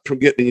hut from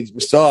getting his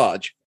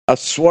massage. I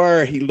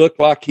swear he looked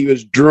like he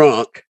was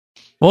drunk.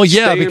 Well,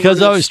 yeah,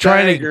 because I was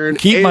trying to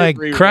keep my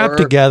crap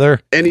together.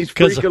 And he's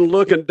freaking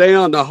looking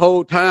down the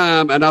whole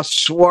time, and I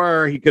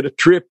swear he could have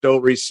tripped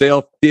over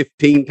himself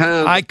 15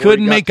 times. I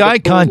couldn't make eye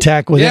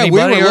contact with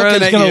anybody, or I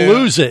was going to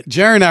lose it.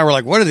 Jerry and I were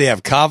like, what, did he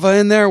have kava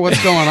in there?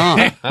 What's going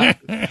on?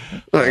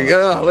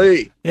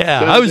 Golly.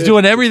 Yeah, I was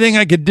doing everything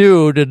I could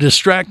do to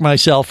distract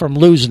myself from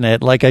losing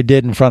it like I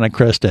did in front of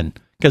Kristen.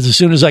 Because as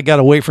soon as I got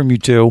away from you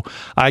two,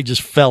 I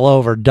just fell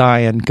over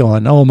dying,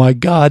 going, oh my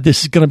God,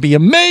 this is going to be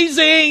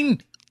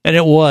amazing. And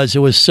it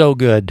was so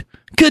good.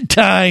 Good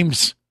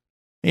times.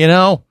 You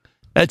know,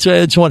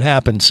 that's what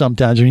happens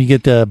sometimes when you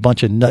get a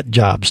bunch of nut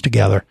jobs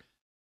together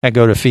and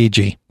go to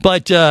Fiji.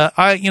 But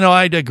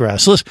I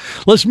digress.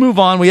 Let's move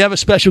on. We have a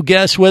special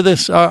guest with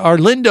us.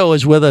 Arlindo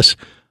is with us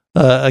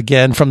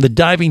again from the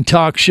Diving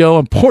Talk Show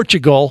in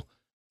Portugal.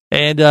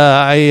 And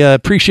I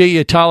appreciate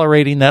you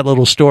tolerating that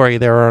little story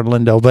there,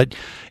 Arlindo. But,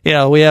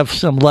 we have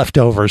some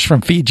leftovers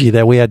from Fiji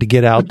that we had to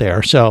get out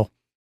there. So,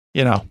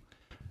 I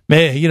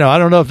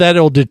don't know if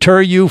that'll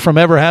deter you from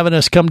ever having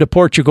us come to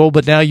Portugal,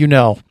 but now you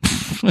know.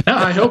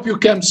 I hope you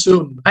come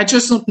soon. I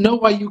just don't know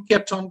why you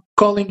kept on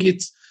calling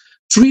it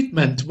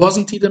treatment.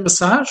 Wasn't it a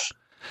massage?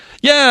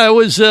 Yeah, it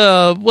was.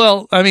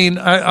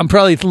 I'm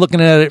probably looking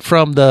at it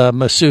from the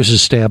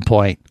masseuse's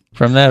standpoint.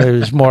 From that, it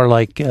was more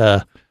like,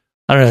 I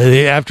don't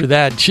know, after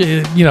that,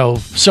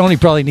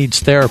 Sony probably needs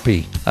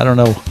therapy. I don't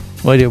know.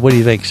 What do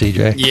you think,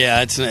 CJ?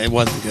 Yeah, it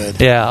wasn't good.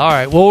 Yeah, all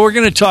right. Well, we're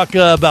going to talk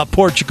about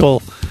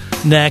Portugal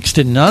next,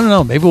 and I don't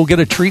know, maybe we'll get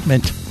a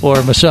treatment or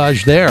a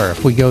massage there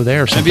if we go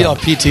there sometime. Maybe I'll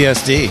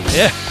PTSD.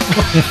 Yeah.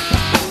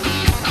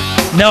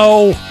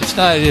 No, it's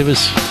not. It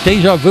was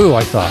deja vu,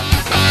 I thought.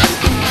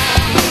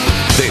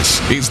 This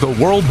is the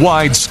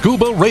Worldwide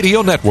Scuba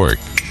Radio Network.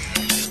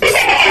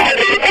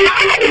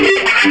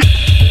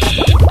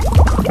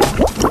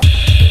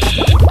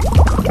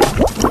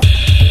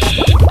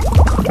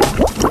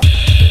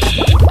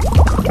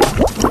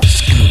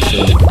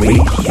 Scuba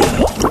Radio.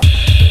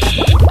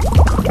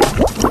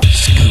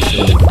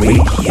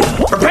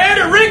 Prepare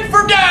to rig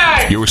for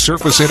dive! Your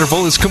surface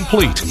interval is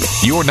complete.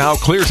 You're now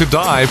clear to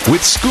dive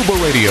with Scuba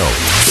Radio.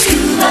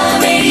 Scuba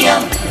Radio.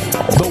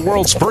 The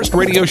world's first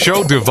radio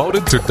show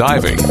devoted to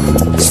diving.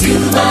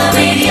 Scuba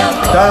Radio.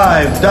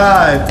 Dive,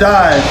 dive,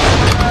 dive.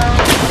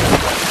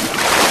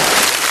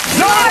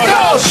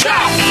 Snorkel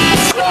shot!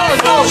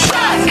 Snorkel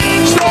shot!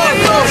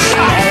 Snorkel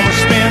shot! I'll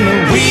spend the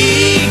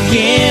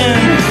weekend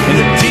in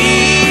the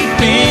deep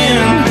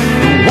end.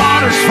 The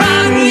water's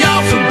finding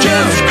y'all, so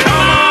just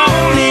come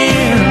on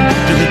in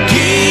to the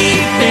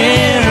deep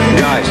end.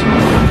 Guys,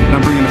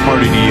 I'm bringing the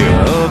party to you.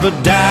 Of a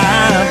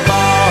dive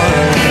bar.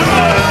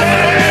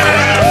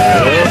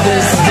 Of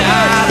this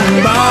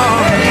dive bar.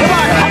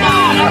 Come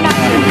on!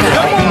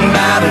 Talking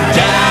about a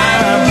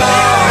dive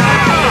bar.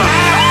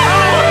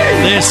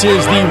 This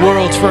is the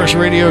world's first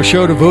radio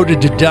show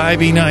devoted to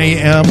diving. I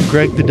am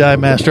Greg the Dive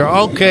Master.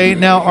 Okay,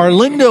 now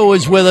Arlindo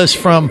is with us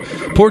from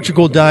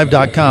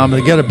PortugalDive.com.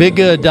 They got a big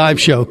dive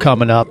show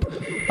coming up,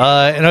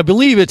 and I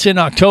believe it's in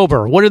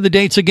October. What are the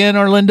dates again,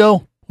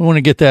 Arlindo? We want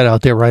to get that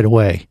out there right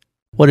away.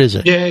 What is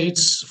it? Yeah,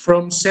 it's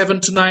from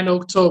 7 to 9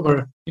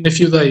 October in a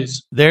few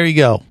days. There you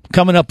go.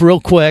 Coming up real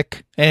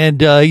quick,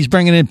 and he's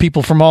bringing in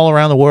people from all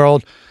around the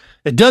world.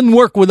 It doesn't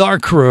work with our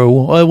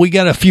crew. We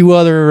got a few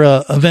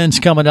other events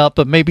coming up,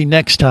 but maybe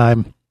next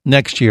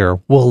year,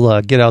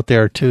 we'll get out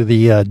there to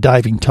the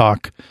Diving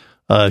Talk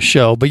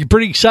show. But you're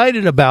pretty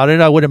excited about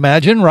it, I would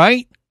imagine,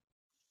 right?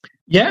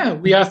 Yeah,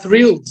 we are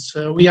thrilled.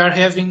 We are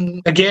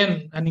having,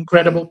 again, an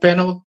incredible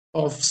panel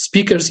of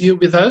speakers here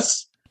with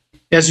us.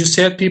 As you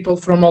said, people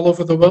from all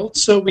over the world.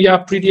 So we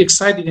are pretty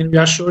excited, and we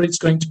are sure it's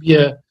going to be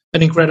an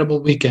incredible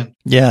weekend.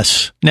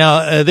 Yes.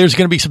 Now, there's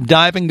going to be some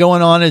diving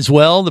going on as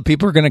well. The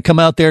people are going to come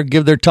out there,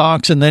 give their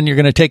talks, and then you're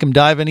going to take them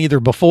diving either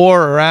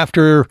before or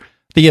after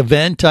the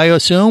event, I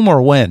assume,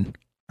 or when?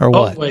 Or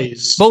what?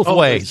 Both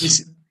ways.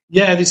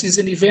 This is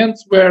an event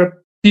where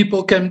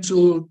people come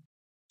to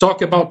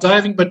talk about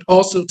diving, but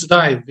also to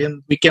dive.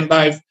 And we can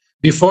dive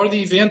before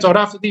the event or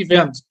after the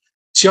event.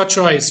 It's your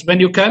choice.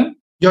 When you come,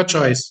 your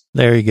choice.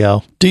 There you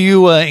go. Do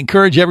you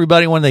encourage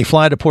everybody when they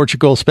fly to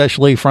Portugal,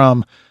 especially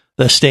from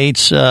the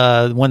States,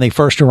 when they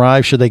first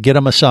arrive, should they get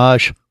a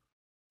massage?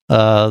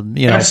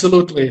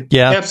 Absolutely.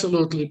 Yeah.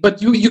 Absolutely.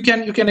 But you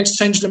can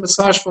exchange the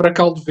massage for a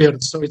caldo verde,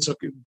 so it's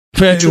okay.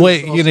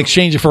 Wait, you can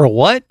exchange it for a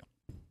what?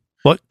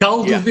 What?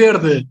 Caldo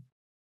verde.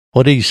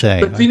 What are you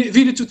saying? But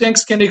Vinny2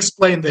 Tanks can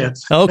explain that.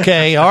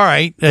 Okay, all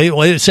right.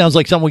 Well, it sounds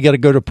like something we got to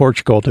go to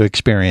Portugal to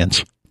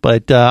experience.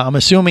 But I'm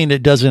assuming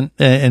it doesn't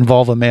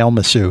involve a male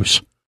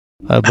masseuse.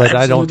 But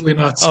Absolutely I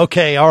don't. not.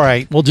 Okay, all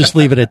right. We'll just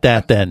leave it at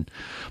that then.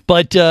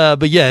 But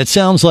yeah, it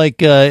sounds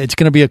like it's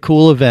going to be a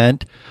cool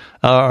event.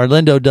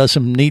 Orlando does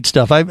some neat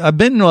stuff. I've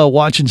been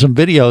watching some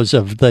videos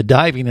of the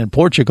diving in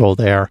Portugal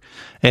there,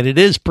 and it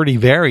is pretty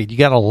varied. You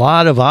got a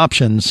lot of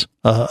options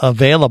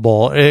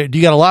available. Do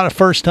you got a lot of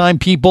first-time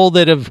people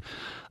that have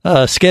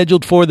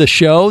scheduled for the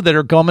show that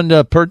are coming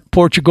to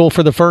Portugal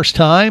for the first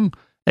time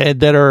and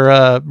that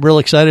are real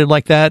excited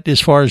like that as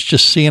far as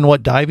just seeing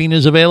what diving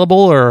is available,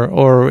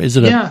 or is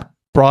it a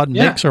broad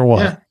mix or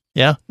what?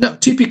 Yeah. No,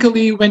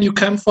 typically when you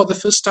come for the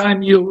first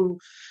time, you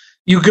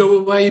go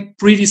away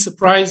pretty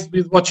surprised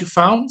with what you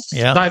found.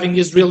 Yeah. Diving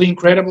is really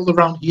incredible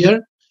around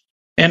here.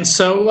 And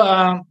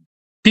so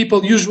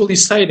people usually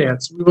say that.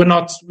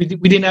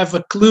 We didn't have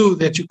a clue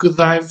that you could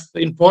dive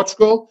in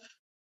Portugal,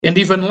 and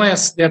even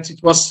less that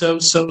it was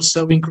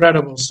so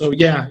incredible. So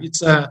yeah,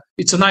 it's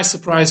a nice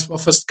surprise for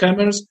first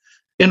comers.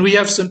 And we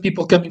have some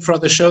people coming for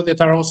the show that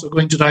are also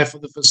going to dive for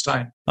the first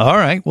time. All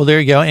right. Well,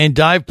 there you go. And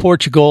Dive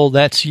Portugal,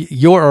 that's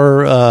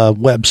your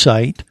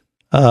website.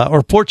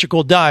 Or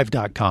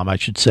PortugalDive.com, I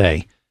should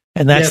say.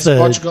 And that's the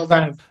Portugal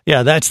Dive.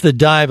 Yeah, that's the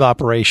dive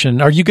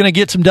operation. Are you going to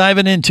get some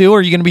diving in too, or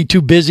are you going to be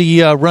too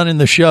busy running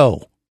the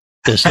show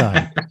this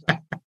time?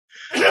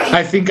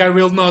 I think I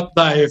will not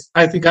dive.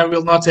 I think I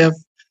will not have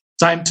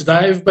time to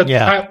dive. But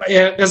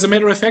as a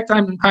matter of fact,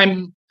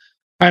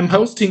 I'm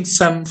hosting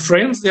some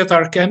friends that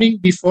are coming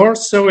before,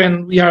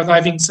 and we are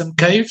diving some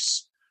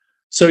caves.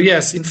 So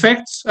yes, in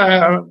fact,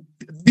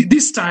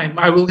 this time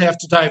I will have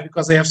to dive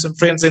because I have some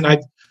friends, and I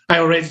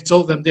already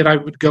told them that I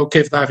would go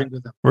cave diving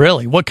with them.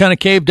 Really? What kind of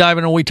cave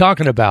diving are we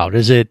talking about?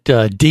 Is it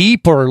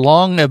deep or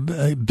long, a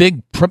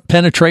big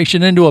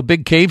penetration into a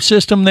big cave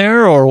system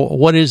there, or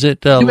what is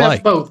it you like?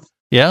 Have both.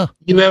 Yeah?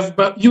 You have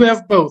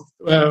both.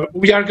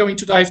 We are going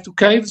to dive 2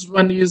 caves.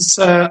 One is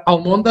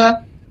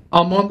Almonda.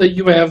 Almonda,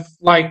 you have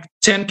like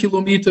 10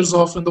 kilometers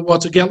of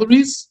underwater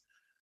galleries.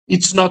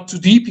 It's not too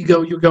deep.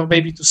 You go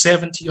maybe to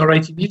 70 or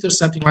 80 meters,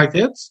 something like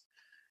that.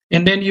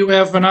 And then you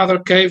have another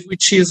cave,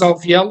 which is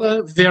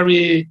Alviela,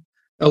 very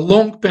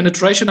long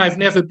penetration. I've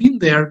never been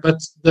there, but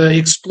the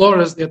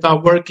explorers that are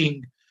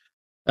working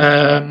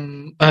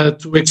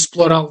to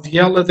explore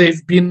Alviela,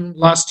 they've been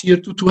last year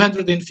to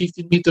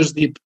 250 meters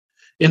deep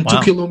and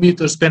 2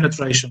 kilometers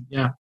penetration.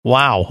 Yeah.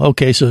 Wow.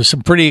 Okay, so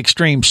some pretty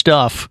extreme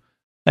stuff.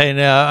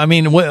 And I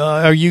mean,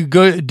 are you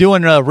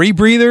doing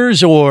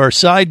rebreathers or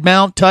side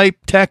mount type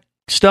tech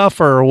stuff,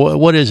 or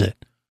what is it?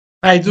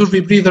 I do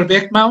rebreather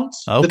back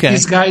mounts. Okay. But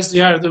these guys, they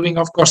are doing,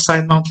 of course,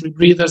 side mount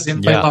rebreathers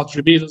and bailout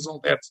rebreathers,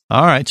 all that.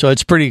 All right, so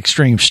it's pretty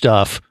extreme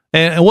stuff.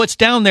 And what's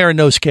down there in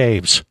those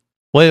caves?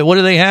 What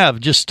do they have?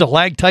 Just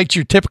stalactites,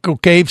 your typical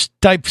caves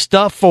type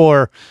stuff,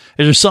 or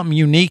is there something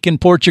unique in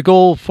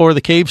Portugal for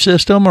the cave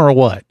system, or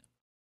what?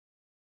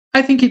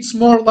 I think it's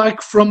more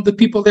like from the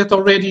people that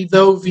already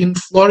dove in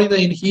Florida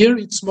and here.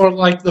 It's more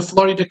like the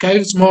Florida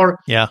caves, more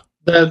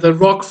the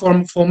rock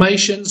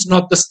formations,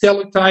 not the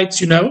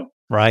stalactites,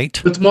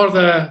 Right. But more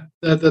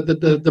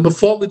the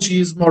morphology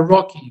is more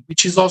rocky,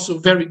 which is also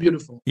very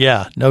beautiful.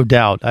 Yeah, no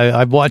doubt.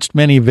 I've watched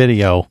many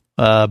video,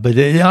 but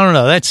I don't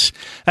know. That's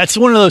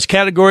one of those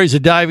categories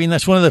of diving.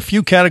 That's one of the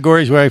few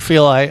categories where I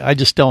feel I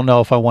just don't know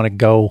if I want to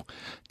go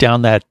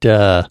down that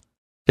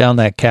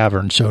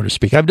cavern, so to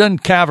speak. I've done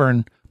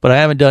cavern, but I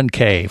haven't done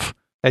cave.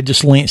 It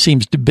just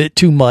seems a bit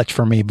too much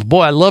for me. But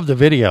boy, I love the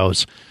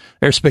videos.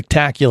 They're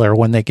spectacular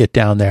when they get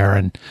down there,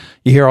 and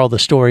you hear all the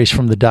stories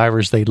from the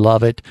divers. They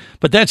love it.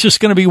 But that's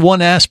just going to be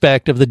one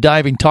aspect of the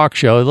diving talk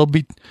show.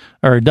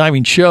 Or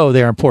diving show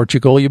there in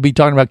Portugal. You'll be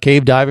talking about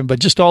cave diving, but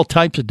just all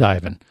types of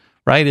diving,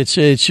 right?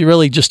 It's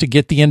really just to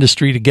get the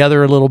industry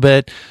together a little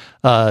bit,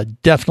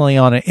 definitely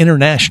on an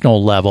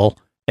international level,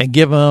 and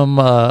give them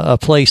a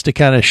place to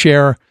kind of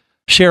share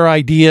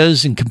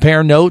ideas and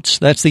compare notes.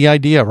 That's the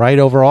idea, right?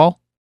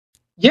 Overall.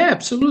 Yeah,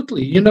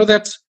 absolutely.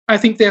 I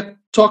think that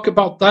talk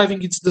about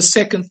diving, it's the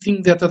second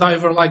thing that a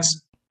diver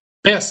likes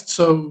best.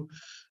 So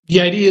the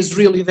idea is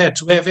really that,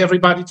 to have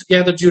everybody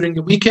together during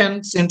the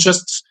weekends and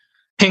just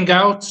hang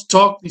out,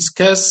 talk,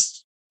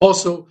 discuss,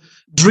 also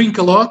drink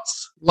a lot.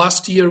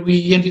 Last year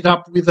we ended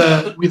up with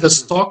a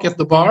stock at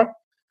the bar,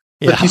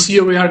 but this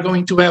year we are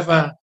going to have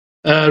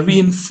a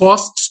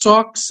reinforced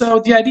stock. So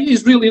the idea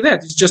is really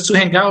that, it's just to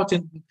hang out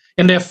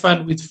and have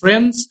fun with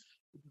friends,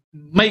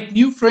 make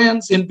new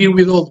friends, and be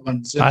with old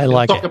ones. And, I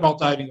like talk it. about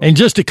diving. And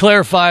just to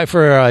clarify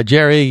for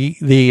Jerry,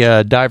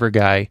 the diver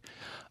guy,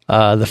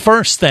 the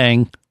first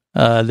thing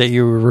that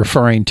you were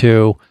referring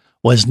to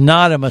was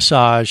not a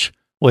massage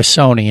with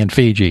Sony in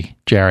Fiji,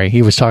 Jerry.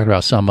 He was talking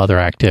about some other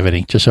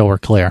activity, just so we're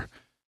clear.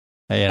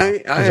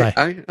 I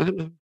don't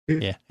know.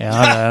 Yeah,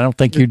 I don't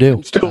think you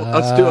do.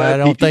 I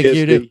don't think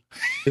you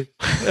do.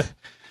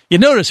 You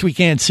notice we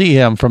can't see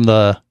him from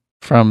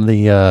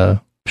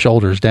the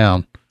shoulders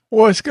down.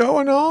 What's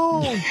going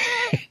on?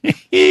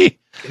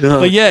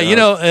 But yeah,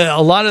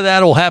 a lot of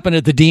that will happen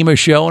at the DEMA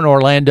show in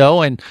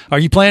Orlando. And are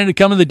you planning to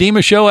come to the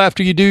DEMA show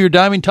after you do your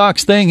Diving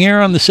Talks thing here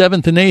on the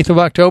 7th and 8th of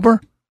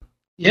October?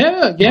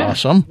 Yeah.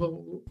 Awesome.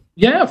 Well,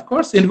 yeah, of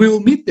course. And we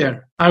will meet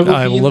there. I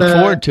will look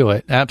forward to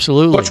it.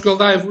 Absolutely. Portugal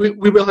Dive,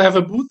 we will have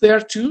a booth there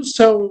too.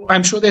 So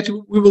I'm sure that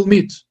we will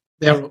meet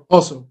there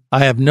also. I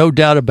have no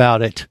doubt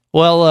about it.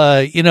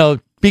 Well,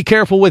 be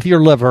careful with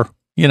your liver.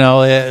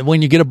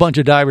 When you get a bunch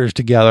of divers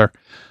together,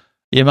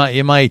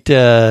 you might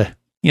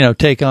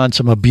take on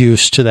some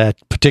abuse to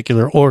that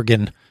particular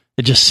organ.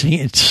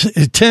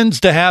 It tends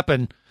to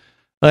happen.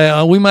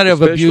 We might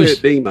have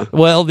abused edema.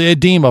 Well, the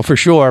edema for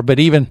sure, but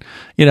even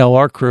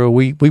our crew,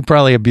 we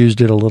probably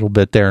abused it a little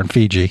bit there in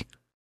Fiji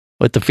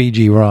with the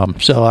Fiji rum.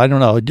 So I don't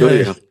know.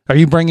 Are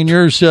you bringing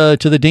yours to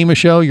the DEMA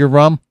show? Your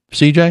rum,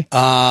 CJ?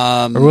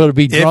 Or will it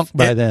be drunk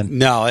by then?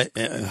 No,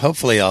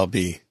 hopefully it'll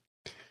be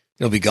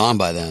gone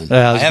by then.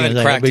 I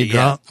haven't cracked it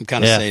yet. I'm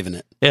kind of saving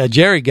it. Yeah,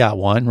 Jerry got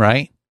one,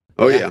 right?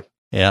 Oh yeah,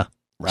 yeah.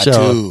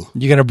 So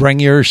you going to bring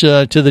yours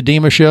to the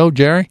DEMA show,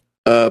 Jerry?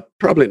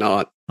 Probably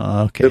not.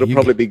 Okay, it'll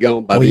probably be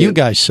gone by then. You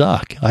guys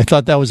suck. I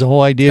thought that was the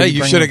whole idea. Hey,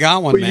 you should have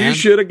got one, man. You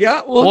should have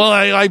got one. Well,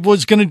 I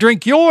was going to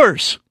drink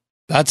yours.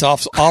 That's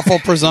awful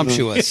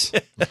presumptuous.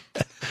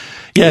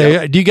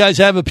 Yeah. Do you guys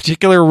have a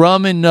particular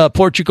rum in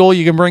Portugal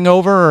you can bring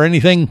over or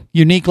anything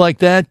unique like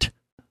that?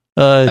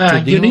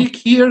 Unique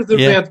here, the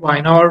red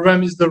wine. Our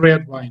rum is the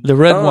red wine. The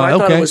red wine. I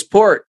thought it was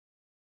port.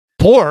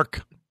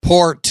 Pork?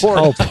 Port.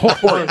 Oh,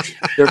 port.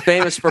 They're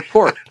famous for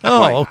port.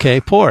 Oh,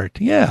 okay. Port.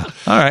 Yeah.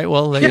 All right.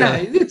 Well,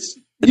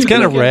 it's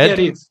kind of red.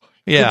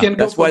 Yeah.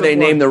 That's why they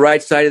named the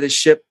right side of the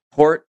ship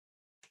port.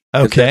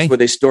 Okay. That's where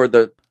they stored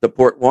the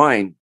port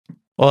wine.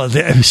 Well,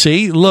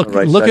 see, look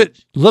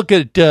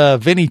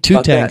at Vinny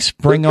Two Tanks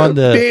bring on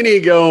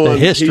the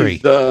history.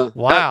 He's,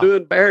 wow,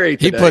 doing Barry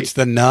today. He puts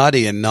the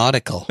naughty in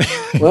nautical.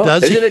 Well,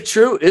 isn't it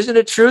true? Isn't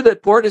it true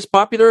that port is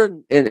popular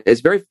and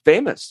is very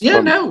famous?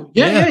 Yeah,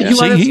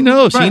 See, he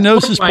knows. He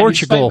knows his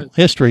Portugal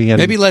history. And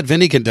maybe let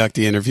Vinny conduct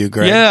the interview,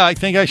 Greg. Yeah, I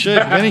think I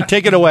should. Vinny,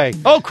 take it away.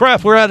 Oh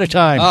crap, we're out of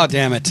time. Oh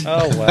damn it.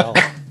 Oh well.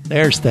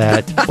 There's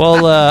that.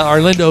 Well,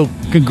 Arlindo,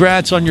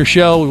 congrats on your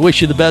show. We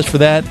wish you the best for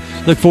that.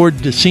 Look forward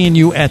to seeing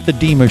you at the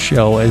DEMA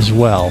show as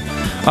well.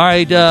 All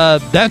right,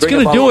 that's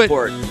going to do it.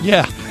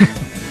 Yeah.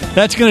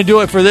 That's going to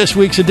do it for this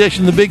week's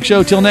edition of The Big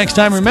Show. Till next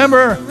time,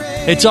 remember,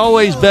 it's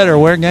always better.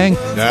 Where, gang?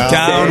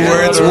 Down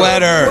where it's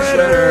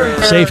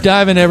wetter. Safe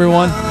diving,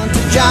 everyone.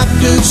 Jock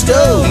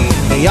Gusto,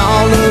 they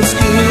all love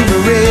Scuba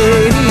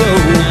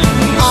Radio.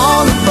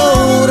 On the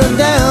boat or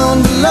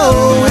down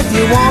below, if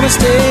you want to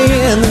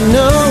stay in the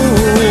know.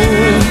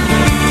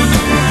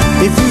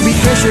 If you be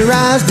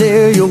pressurized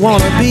there, you'll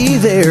want to be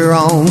there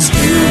on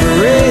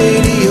Scuba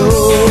Radio.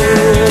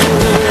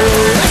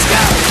 Let's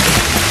go!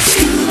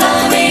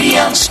 Scuba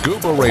Radio.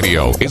 Scuba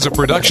Radio is a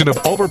production of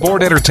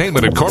Overboard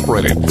Entertainment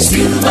Incorporated.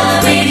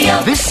 Scuba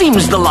Radio. This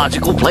seems the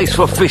logical place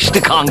for fish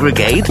to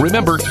congregate.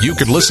 Remember, you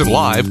can listen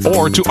live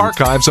or to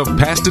archives of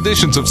past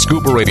editions of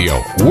Scuba Radio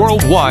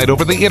worldwide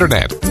over the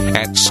internet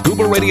at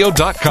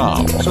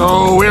scubaradio.com.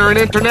 So we're in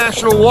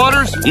international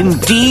waters?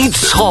 Indeed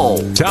so.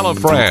 Tell a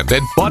friend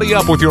and buddy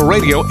up with your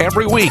radio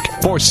every week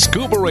for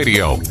Scuba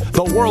Radio,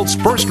 the world's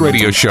first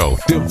radio show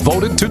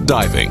devoted to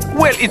diving.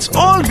 Well, it's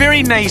all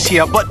very nice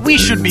here, but we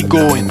should be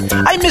going.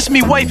 I miss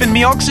me wife and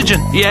me oxygen.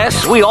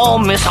 Yes, we all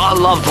miss our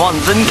loved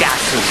ones and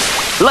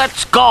gases.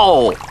 Let's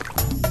go.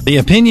 The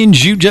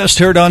opinions you just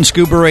heard on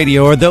Scuba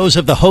Radio are those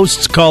of the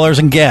hosts, callers,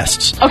 and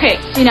guests. Okay,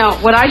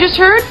 what I just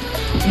heard?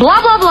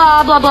 Blah, blah,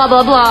 blah, blah, blah,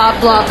 blah, blah,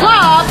 blah,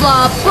 blah,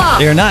 blah, blah.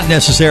 They are not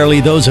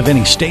necessarily those of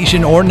any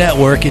station or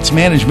network, its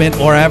management,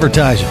 or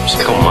advertisers.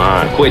 Come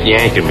on, quit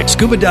yanking me.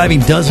 Scuba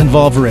diving does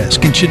involve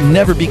risk and should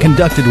never be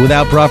conducted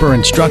without proper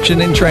instruction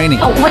and training.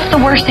 Oh, what's the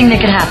worst thing that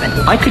could happen?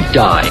 I could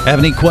die. Have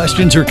any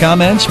questions or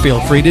comments?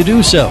 Feel free to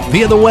do so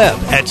via the web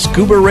at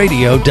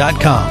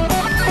scubaradio.com.